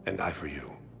 And I for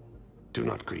you. Do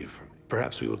not grieve for me.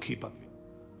 Perhaps we will keep up.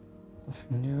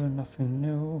 Nothing new, nothing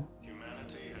new.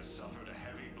 Humanity has suffered a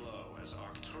heavy blow as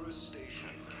Arcturus Station,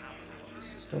 capital of the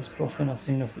system. There's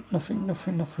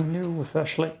probably nothing new with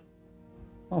Ashley.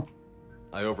 Oh.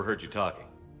 I overheard you talking.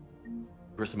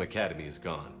 Grissom Academy is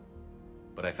gone.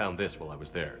 But I found this while I was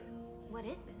there. What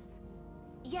is this?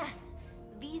 Yes,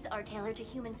 these are tailored to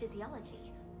human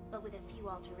physiology, but with a few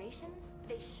alterations,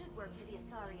 they should work for the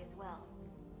Asari as well.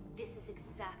 This is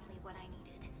exactly what I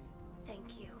needed.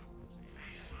 Thank you.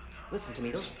 Listen to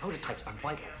me, those prototypes are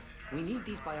vital. We need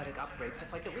these biotic upgrades to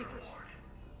fight the Reapers.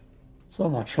 So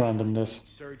much randomness.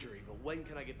 Surgery, but when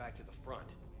can I get back to the front?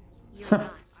 You're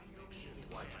not.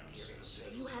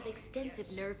 You have extensive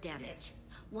nerve damage.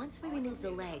 Once we remove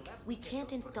the leg, we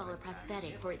can't install a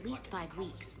prosthetic for at least 5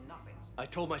 weeks. I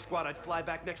told my squad I'd fly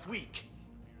back next week.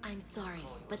 I'm sorry,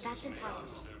 but that's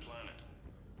impossible.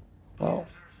 Well,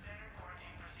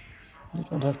 you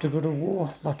don't have to go to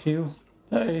war, like you.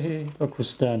 Hey, look who's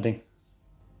standing.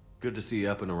 Good to see you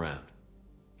up and around.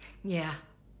 Yeah,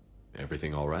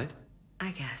 Everything all right?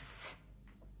 I guess.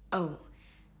 Oh,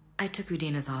 I took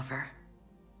Udina's offer.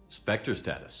 Spectre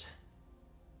status.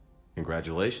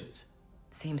 Congratulations.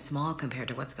 Seems small compared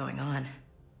to what's going on.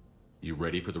 You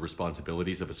ready for the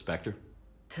responsibilities of a Spectre?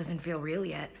 Doesn't feel real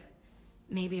yet.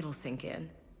 Maybe it'll sink in.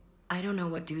 I don't know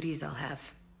what duties I'll have.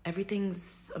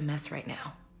 Everything's a mess right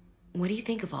now. What do you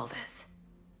think of all this?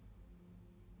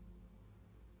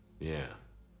 Yeah.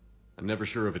 I'm never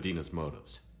sure of Adina's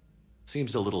motives.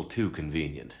 Seems a little too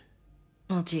convenient.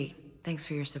 Well, gee, thanks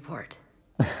for your support.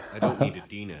 I don't need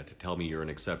Adina to tell me you're an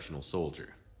exceptional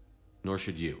soldier. Nor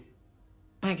should you.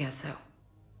 I guess so.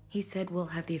 He said we'll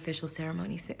have the official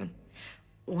ceremony soon.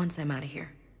 Once I'm out of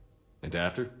here. And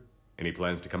after? Any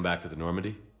plans to come back to the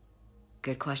Normandy?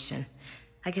 Good question.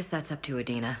 I guess that's up to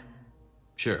Adina.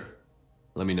 Sure.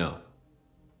 Let me know.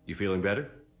 You feeling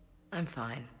better? I'm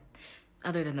fine.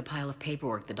 Other than the pile of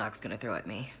paperwork the doc's gonna throw at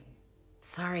me.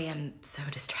 Sorry I'm so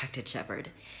distracted, Shepard.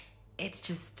 It's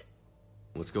just...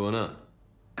 What's going on?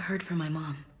 I heard from my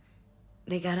mom.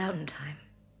 They got out in time.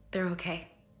 They're okay.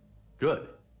 Good.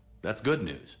 That's good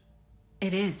news.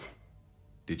 It is.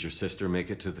 Did your sister make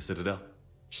it to the Citadel?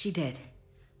 She did.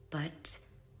 But...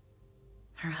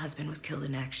 her husband was killed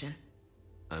in action.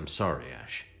 I'm sorry,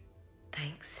 Ash.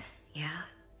 Thanks. Yeah.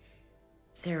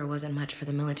 Sarah wasn't much for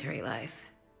the military life.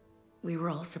 We were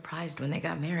all surprised when they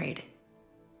got married.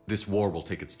 This war will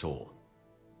take its toll.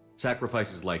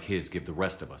 Sacrifices like his give the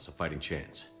rest of us a fighting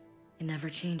chance. It never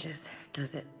changes,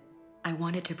 does it? I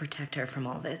wanted to protect her from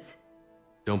all this.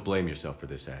 Don't blame yourself for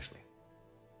this, Ashley.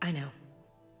 I know.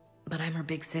 But I'm her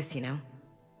big sis, you know?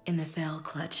 In the fell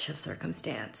clutch of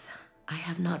circumstance, I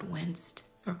have not winced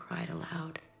or cried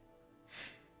aloud.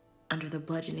 Under the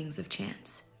bludgeonings of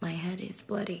chance, my head is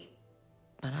bloody,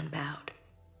 but unbowed.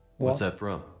 What's that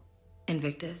from?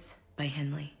 Invictus by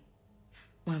Henley.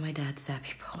 One of my dad's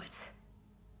sappy poets.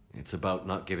 It's about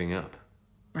not giving up.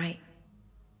 Right.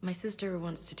 My sister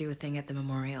wants to do a thing at the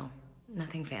memorial.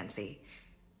 Nothing fancy.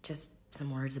 Just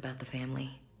some words about the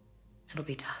family. It'll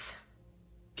be tough.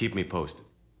 Keep me posted,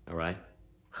 alright?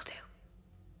 Will do.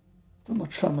 Too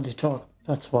much family talk.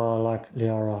 That's why I like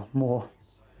Liara more.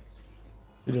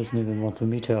 He doesn't even want to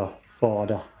meet her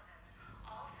father.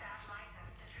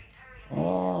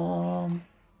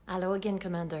 Hello again,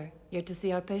 Commander. Here to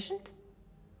see our patient?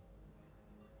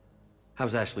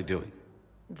 How's Ashley doing?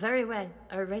 Very well.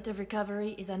 Her rate of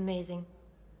recovery is amazing.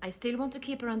 I still want to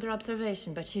keep her under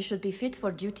observation, but she should be fit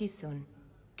for duty soon.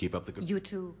 Keep up the good... You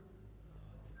too.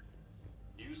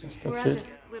 Yes, We're that's at it.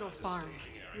 this little farm.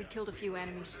 We killed a few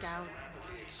enemy scouts.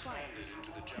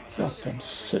 Got them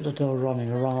Citadel running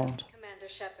around. Commander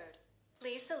Shepard,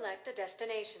 please select a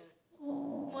destination.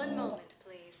 One moment,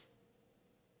 please.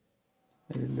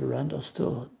 Maybe Miranda's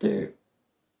still there.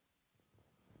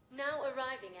 Now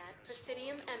arriving at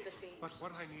Presidium Embassy. But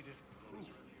what I need is proof.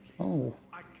 Oh,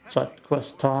 side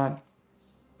quest time.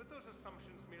 But those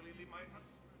assumptions merely leave my...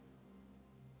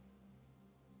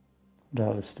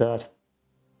 That is that.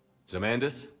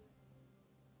 Zamandis?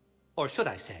 Or should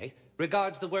I say,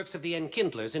 regards the works of the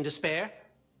Enkindlers in despair?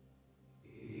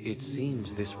 It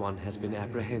seems this one has been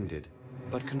apprehended,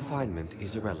 but confinement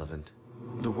is irrelevant.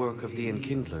 The work of the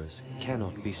Enkindlers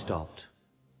cannot be stopped.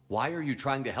 Why are you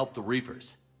trying to help the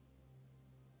Reapers?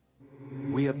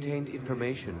 We obtained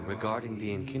information regarding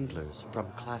the Enkindlers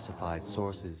from classified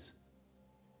sources.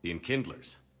 The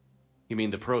Enkindlers? You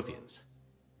mean the Protheans?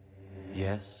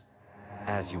 Yes.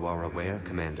 As you are aware,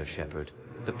 Commander Shepard,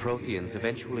 the Protheans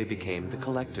eventually became the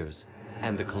Collectors,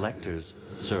 and the Collectors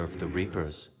served the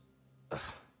Reapers. Ugh.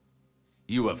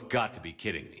 You have got to be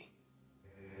kidding me.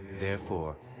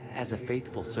 Therefore, as a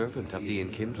faithful servant of the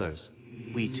Enkindlers,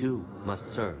 we too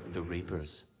must serve the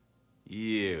Reapers.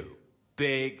 You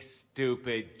big,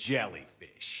 stupid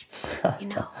jellyfish. You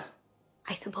know,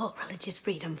 I support religious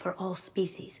freedom for all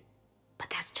species, but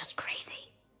that's just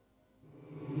crazy.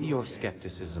 Your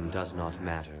skepticism does not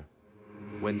matter.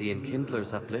 When the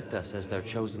Enkindlers uplift us as their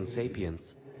chosen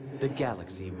sapients, the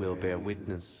galaxy will bear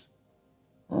witness.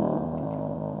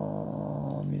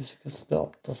 Oh, music is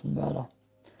stopped, doesn't matter.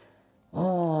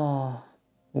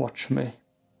 Watch me.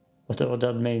 Whatever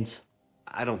that means.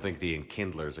 I don't think the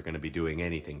Enkindlers are going to be doing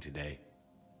anything today.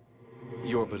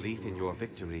 Your belief in your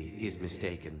victory is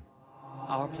mistaken.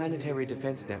 Our planetary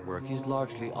defense network is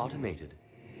largely automated.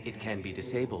 It can be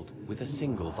disabled with a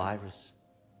single virus,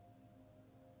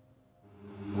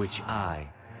 which I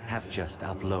have just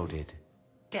uploaded.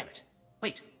 Damn it.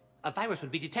 Wait. A virus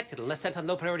would be detected unless sent on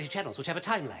low-priority channels, which have a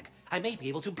time lag. I may be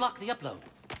able to block the upload.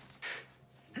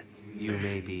 You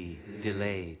may be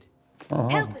delayed.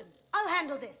 Help him! I'll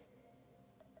handle this!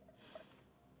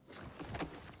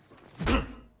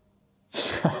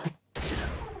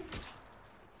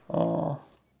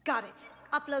 Got it.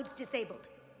 Upload's disabled.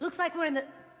 Looks like we're in the...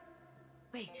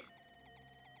 Wait.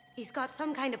 He's got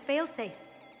some kind of failsafe.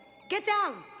 Get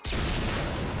down!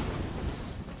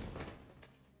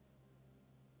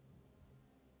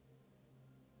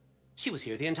 She was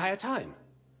here the entire time.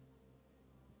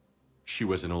 She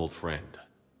was an old friend.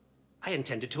 I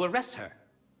intended to arrest her.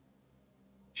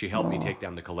 She helped me take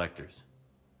down the Collectors.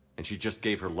 And she just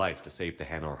gave her life to save the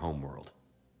Hanar homeworld.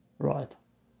 Right.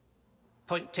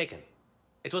 Point taken.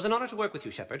 It was an honor to work with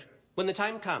you, Shepard. When the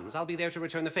time comes, I'll be there to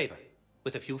return the favor.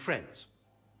 With a few friends.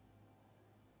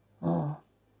 Oh,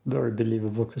 very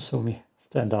believable, Kasumi.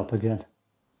 Stand up again.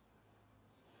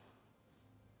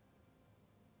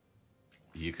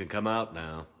 You can come out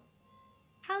now.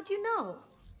 How'd you know?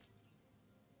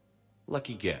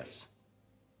 Lucky guess.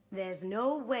 There's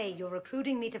no way you're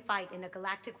recruiting me to fight in a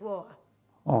galactic war.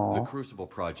 The Crucible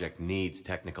Project needs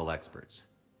technical experts.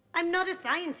 I'm not a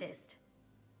scientist.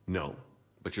 No,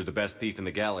 but you're the best thief in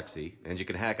the galaxy, and you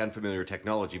can hack unfamiliar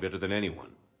technology better than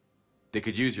anyone. They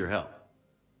could use your help.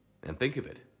 And think of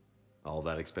it. All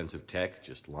that expensive tech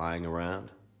just lying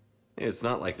around. It's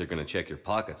not like they're gonna check your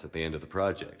pockets at the end of the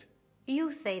project.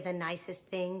 You say the nicest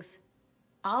things.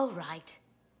 All right.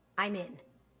 I'm in.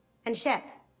 And Shep.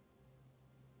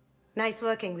 Nice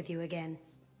working with you again.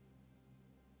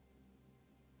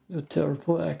 You're a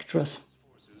terrible actress.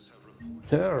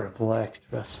 Terrible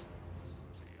actress.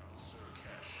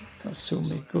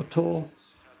 Kasumi Goto.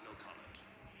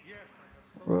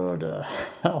 Where the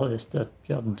hell is that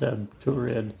goddamn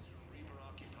Turian?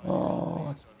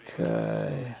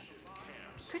 Okay.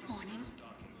 Good morning.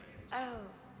 Oh.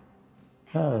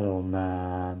 Hello,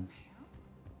 man.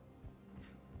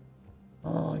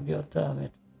 Oh, god damn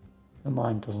it. The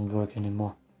mind doesn't work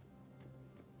anymore.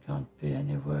 Can't be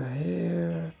anywhere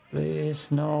here.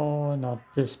 Please, no, not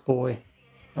this boy.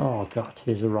 Oh god,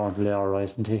 he's around Liara,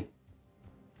 isn't he?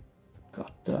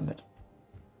 God damn it.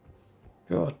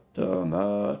 God damn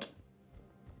it.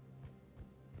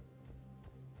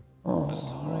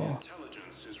 Oh.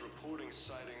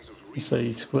 So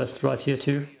it's quest right here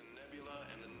too.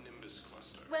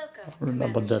 Welcome. I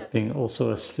remember that being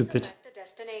also a stupid. The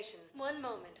destination. 1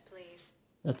 moment, please.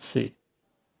 Let's see.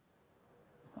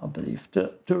 I believe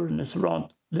the turn is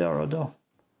around Liara though.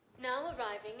 Now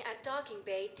arriving at docking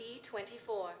bay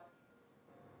D24.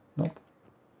 Nope.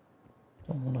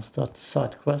 Don't want to start the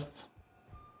side quests.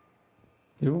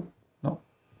 You? No.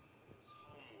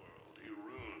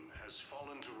 Has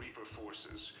fallen to Reaper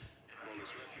forces. Bonus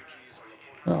refugees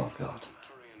are Oh god.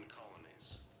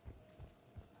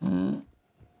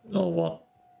 No one.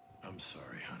 I'm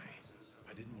sorry, honey.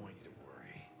 I didn't want you to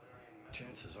worry.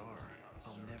 Chances are,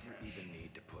 I'll never even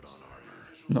need to put on armor.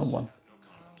 No one.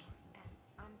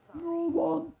 No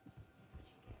one.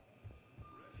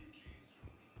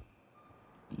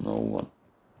 No one.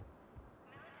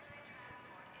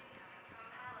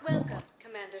 Welcome,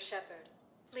 Commander Shepard.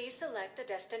 Please select a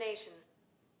destination.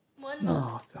 1 Oh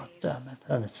moment, god please. damn it.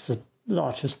 And it's the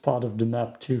largest part of the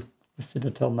map too. The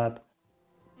Citadel map.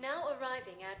 Now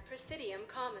arriving at Presidium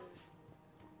Commons.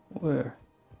 Where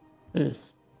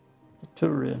is the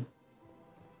Turian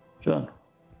General?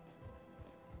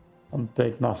 I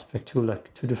played Mass Effect 2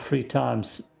 like 2 to 3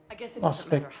 times. I guess it Mass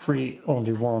doesn't matter Effect how 3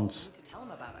 only once. to tell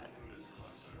him about us.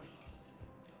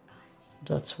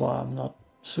 That's why I'm not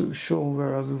so sure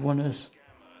where everyone is.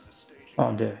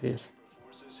 Oh, there he is.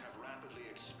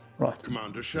 Right.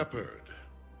 Commander Shepard.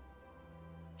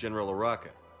 General Araka,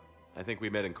 I think we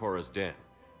met in Korra's den.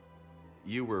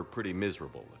 You were pretty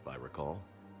miserable, if I recall.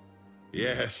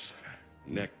 Yes,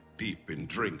 neck deep in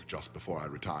drink just before I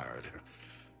retired.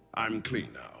 I'm clean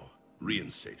now,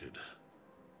 reinstated.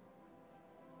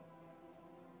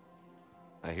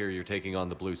 I hear you're taking on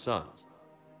the Blue Suns.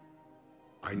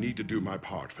 I need to do my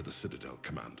part for the Citadel,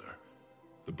 Commander.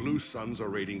 The Blue Suns are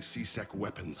raiding C-Sec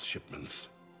weapons shipments.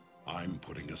 I'm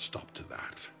putting a stop to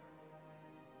that.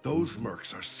 Those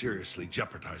mercs are seriously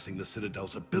jeopardizing the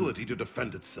Citadel's ability to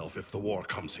defend itself if the war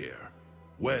comes here.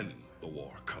 When the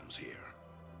war comes here.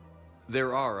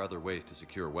 There are other ways to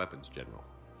secure weapons, General.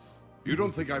 You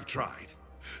don't think I've tried?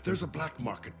 There's a black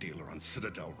market dealer on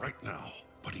Citadel right now,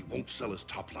 but he won't sell his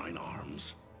top-line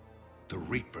arms. The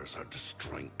Reapers are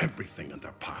destroying everything in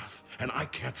their path, and I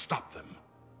can't stop them.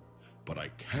 But I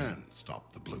can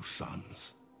stop the Blue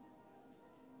Suns.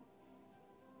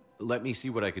 Let me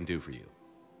see what I can do for you.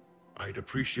 I'd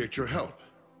appreciate your help,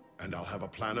 and I'll have a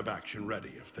plan of action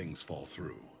ready if things fall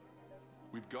through.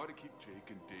 We've got to keep Jake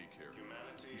in daycare.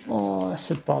 Oh, I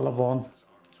said Balavan.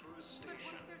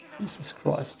 Jesus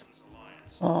Christ.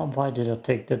 Oh, why did I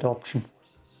take that option?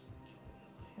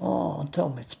 Oh, tell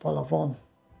me it's Balavan.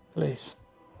 Please.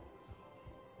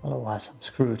 Otherwise I'm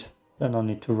screwed. Then I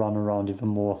need to run around even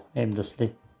more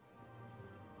aimlessly.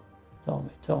 Tell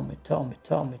me, tell me, tell me,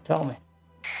 tell me, tell me.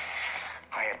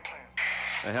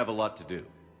 I have a lot to do.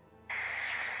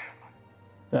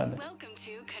 Damn it. Welcome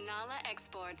to Kanala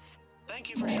Exports. Thank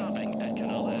you for shopping at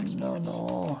Kanala Exports.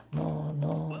 No.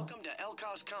 Welcome to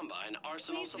Elkos Combine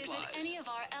Arsenal Please visit Supplies. any of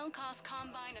our Elkos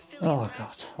Combine affiliate Oh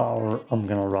god, I'm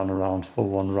gonna run around for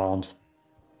one round.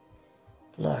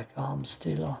 Black Arm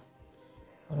Stealer.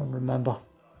 I don't remember.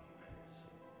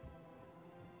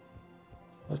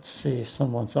 Let's see if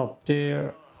someone's up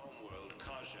there.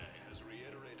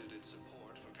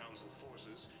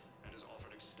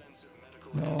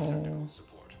 No.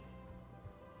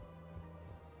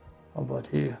 How about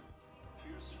here?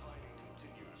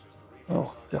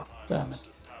 Oh god damn it.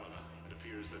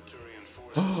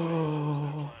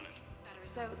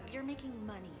 So you're making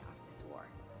money off this war?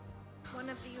 One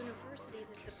of the universities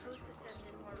is supposed to send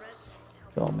in more residents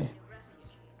to help. Tell me.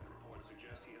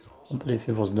 I believe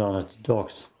he was down at the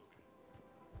docks.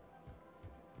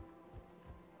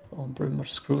 So I'm pretty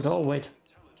much screwed. Oh wait,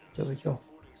 there we go.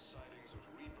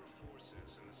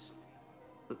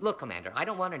 Look, Commander, I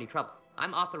don't want any trouble.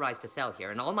 I'm authorized to sell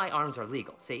here, and all my arms are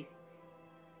legal, see?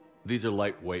 These are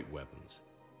lightweight weapons.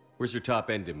 Where's your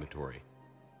top-end inventory?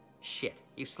 Shit,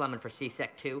 you slumming for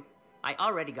C-Sec too? I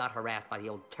already got harassed by the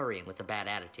old Turian with the bad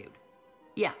attitude.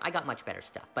 Yeah, I got much better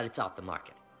stuff, but it's off the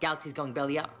market. Galaxy's going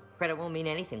belly up. Credit won't mean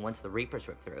anything once the Reapers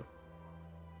rip through.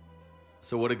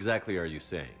 So what exactly are you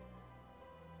saying?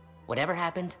 Whatever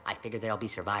happens, I figure there'll be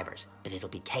survivors, but it'll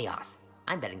be chaos.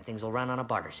 I'm betting things will run on a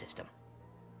barter system.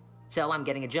 So I'm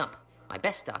getting a jump. My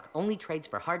best stock only trades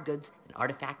for hard goods and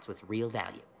artifacts with real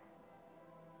value.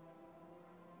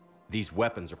 These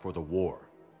weapons are for the war.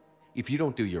 If you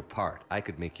don't do your part, I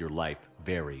could make your life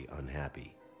very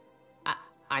unhappy.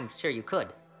 I'm sure you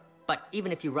could. But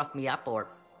even if you rough me up or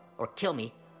kill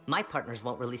me, my partners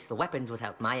won't release the weapons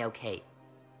without my okay.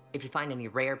 If you find any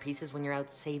rare pieces when you're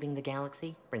out saving the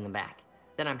galaxy, bring them back.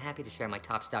 Then I'm happy to share my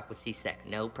top stock with C-Sec,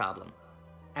 no problem.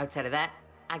 Outside of that,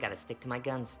 I gotta stick to my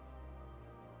guns.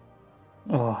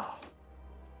 Oh.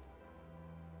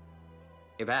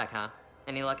 You're back, huh?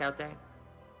 Any luck out there?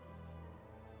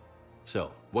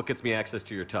 So, what gets me access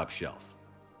to your top shelf?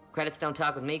 Credits don't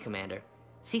talk with me, Commander.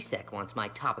 C-Sec wants my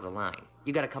top of the line.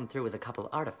 You gotta come through with a couple of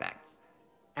artifacts.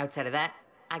 Outside of that,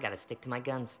 I gotta stick to my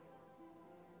guns.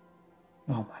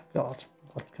 Oh my god,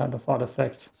 what kind of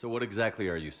artifacts? So what exactly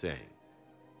are you saying?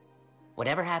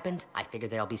 Whatever happens, I figure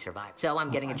there'll be survivors. So I'm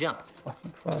getting a jump.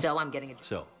 So I'm getting a jump.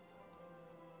 So.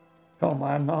 Come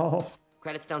on, no.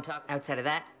 Credits don't talk. Outside of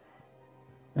that.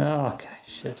 Okay,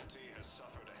 shit.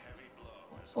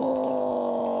 Oh.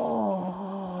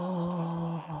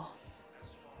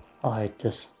 I hate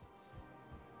this.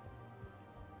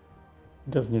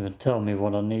 It doesn't even tell me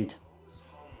what I need.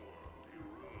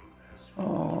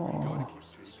 Oh.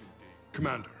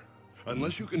 Commander,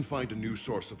 unless you can find a new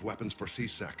source of weapons for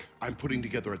C-Sec, I'm putting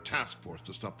together a task force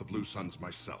to stop the Blue Suns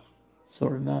myself.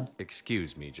 Sorry, man.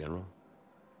 Excuse me, General.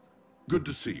 Good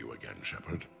to see you again,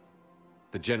 Shepard.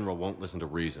 The General won't listen to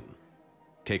reason.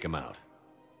 Take him out.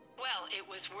 Well, it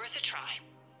was worth a try.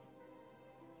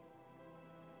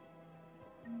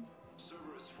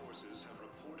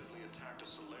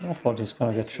 I thought he's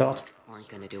gonna get shot. Aren't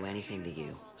gonna do anything to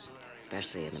you,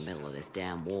 especially in the middle of this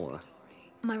damn war.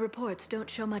 My reports don't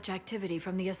show much activity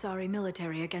from the Asari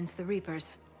military against the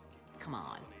Reapers. Come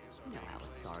on, you know how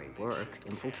Asari work.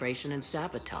 Infiltration and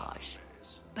sabotage.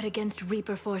 But against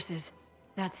Reaper forces,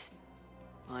 that's...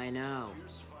 I know.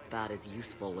 About as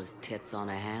useful as tits on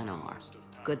a hen are.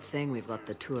 Good thing we've got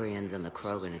the Turians and the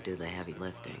Krogan to do the heavy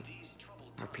lifting.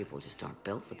 Our people just aren't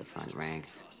built for the front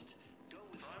ranks.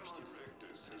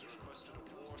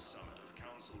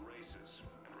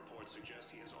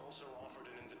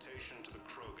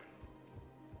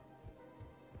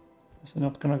 Is he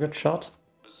not gonna get shot?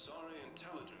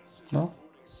 No?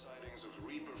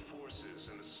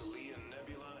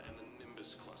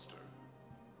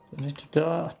 Do I need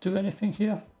to do anything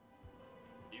here?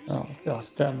 Oh god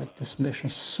damn it, this mission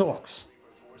sucks.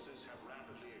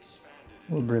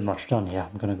 We're pretty much done here.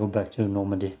 I'm gonna go back to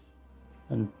Normandy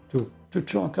and do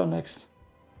Chonka next.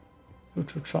 Do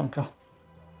Chonka.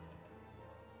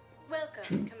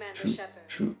 Welcome, Commander Shepard.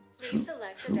 Please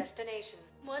select a destination.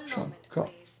 One moment,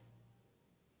 please.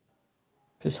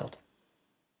 Peace out.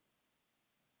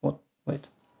 What? Wait,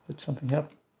 did something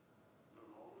happen?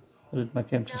 Or did my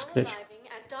game just glitch? Now arriving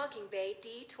at docking bay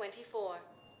D24.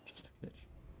 Just a glitch.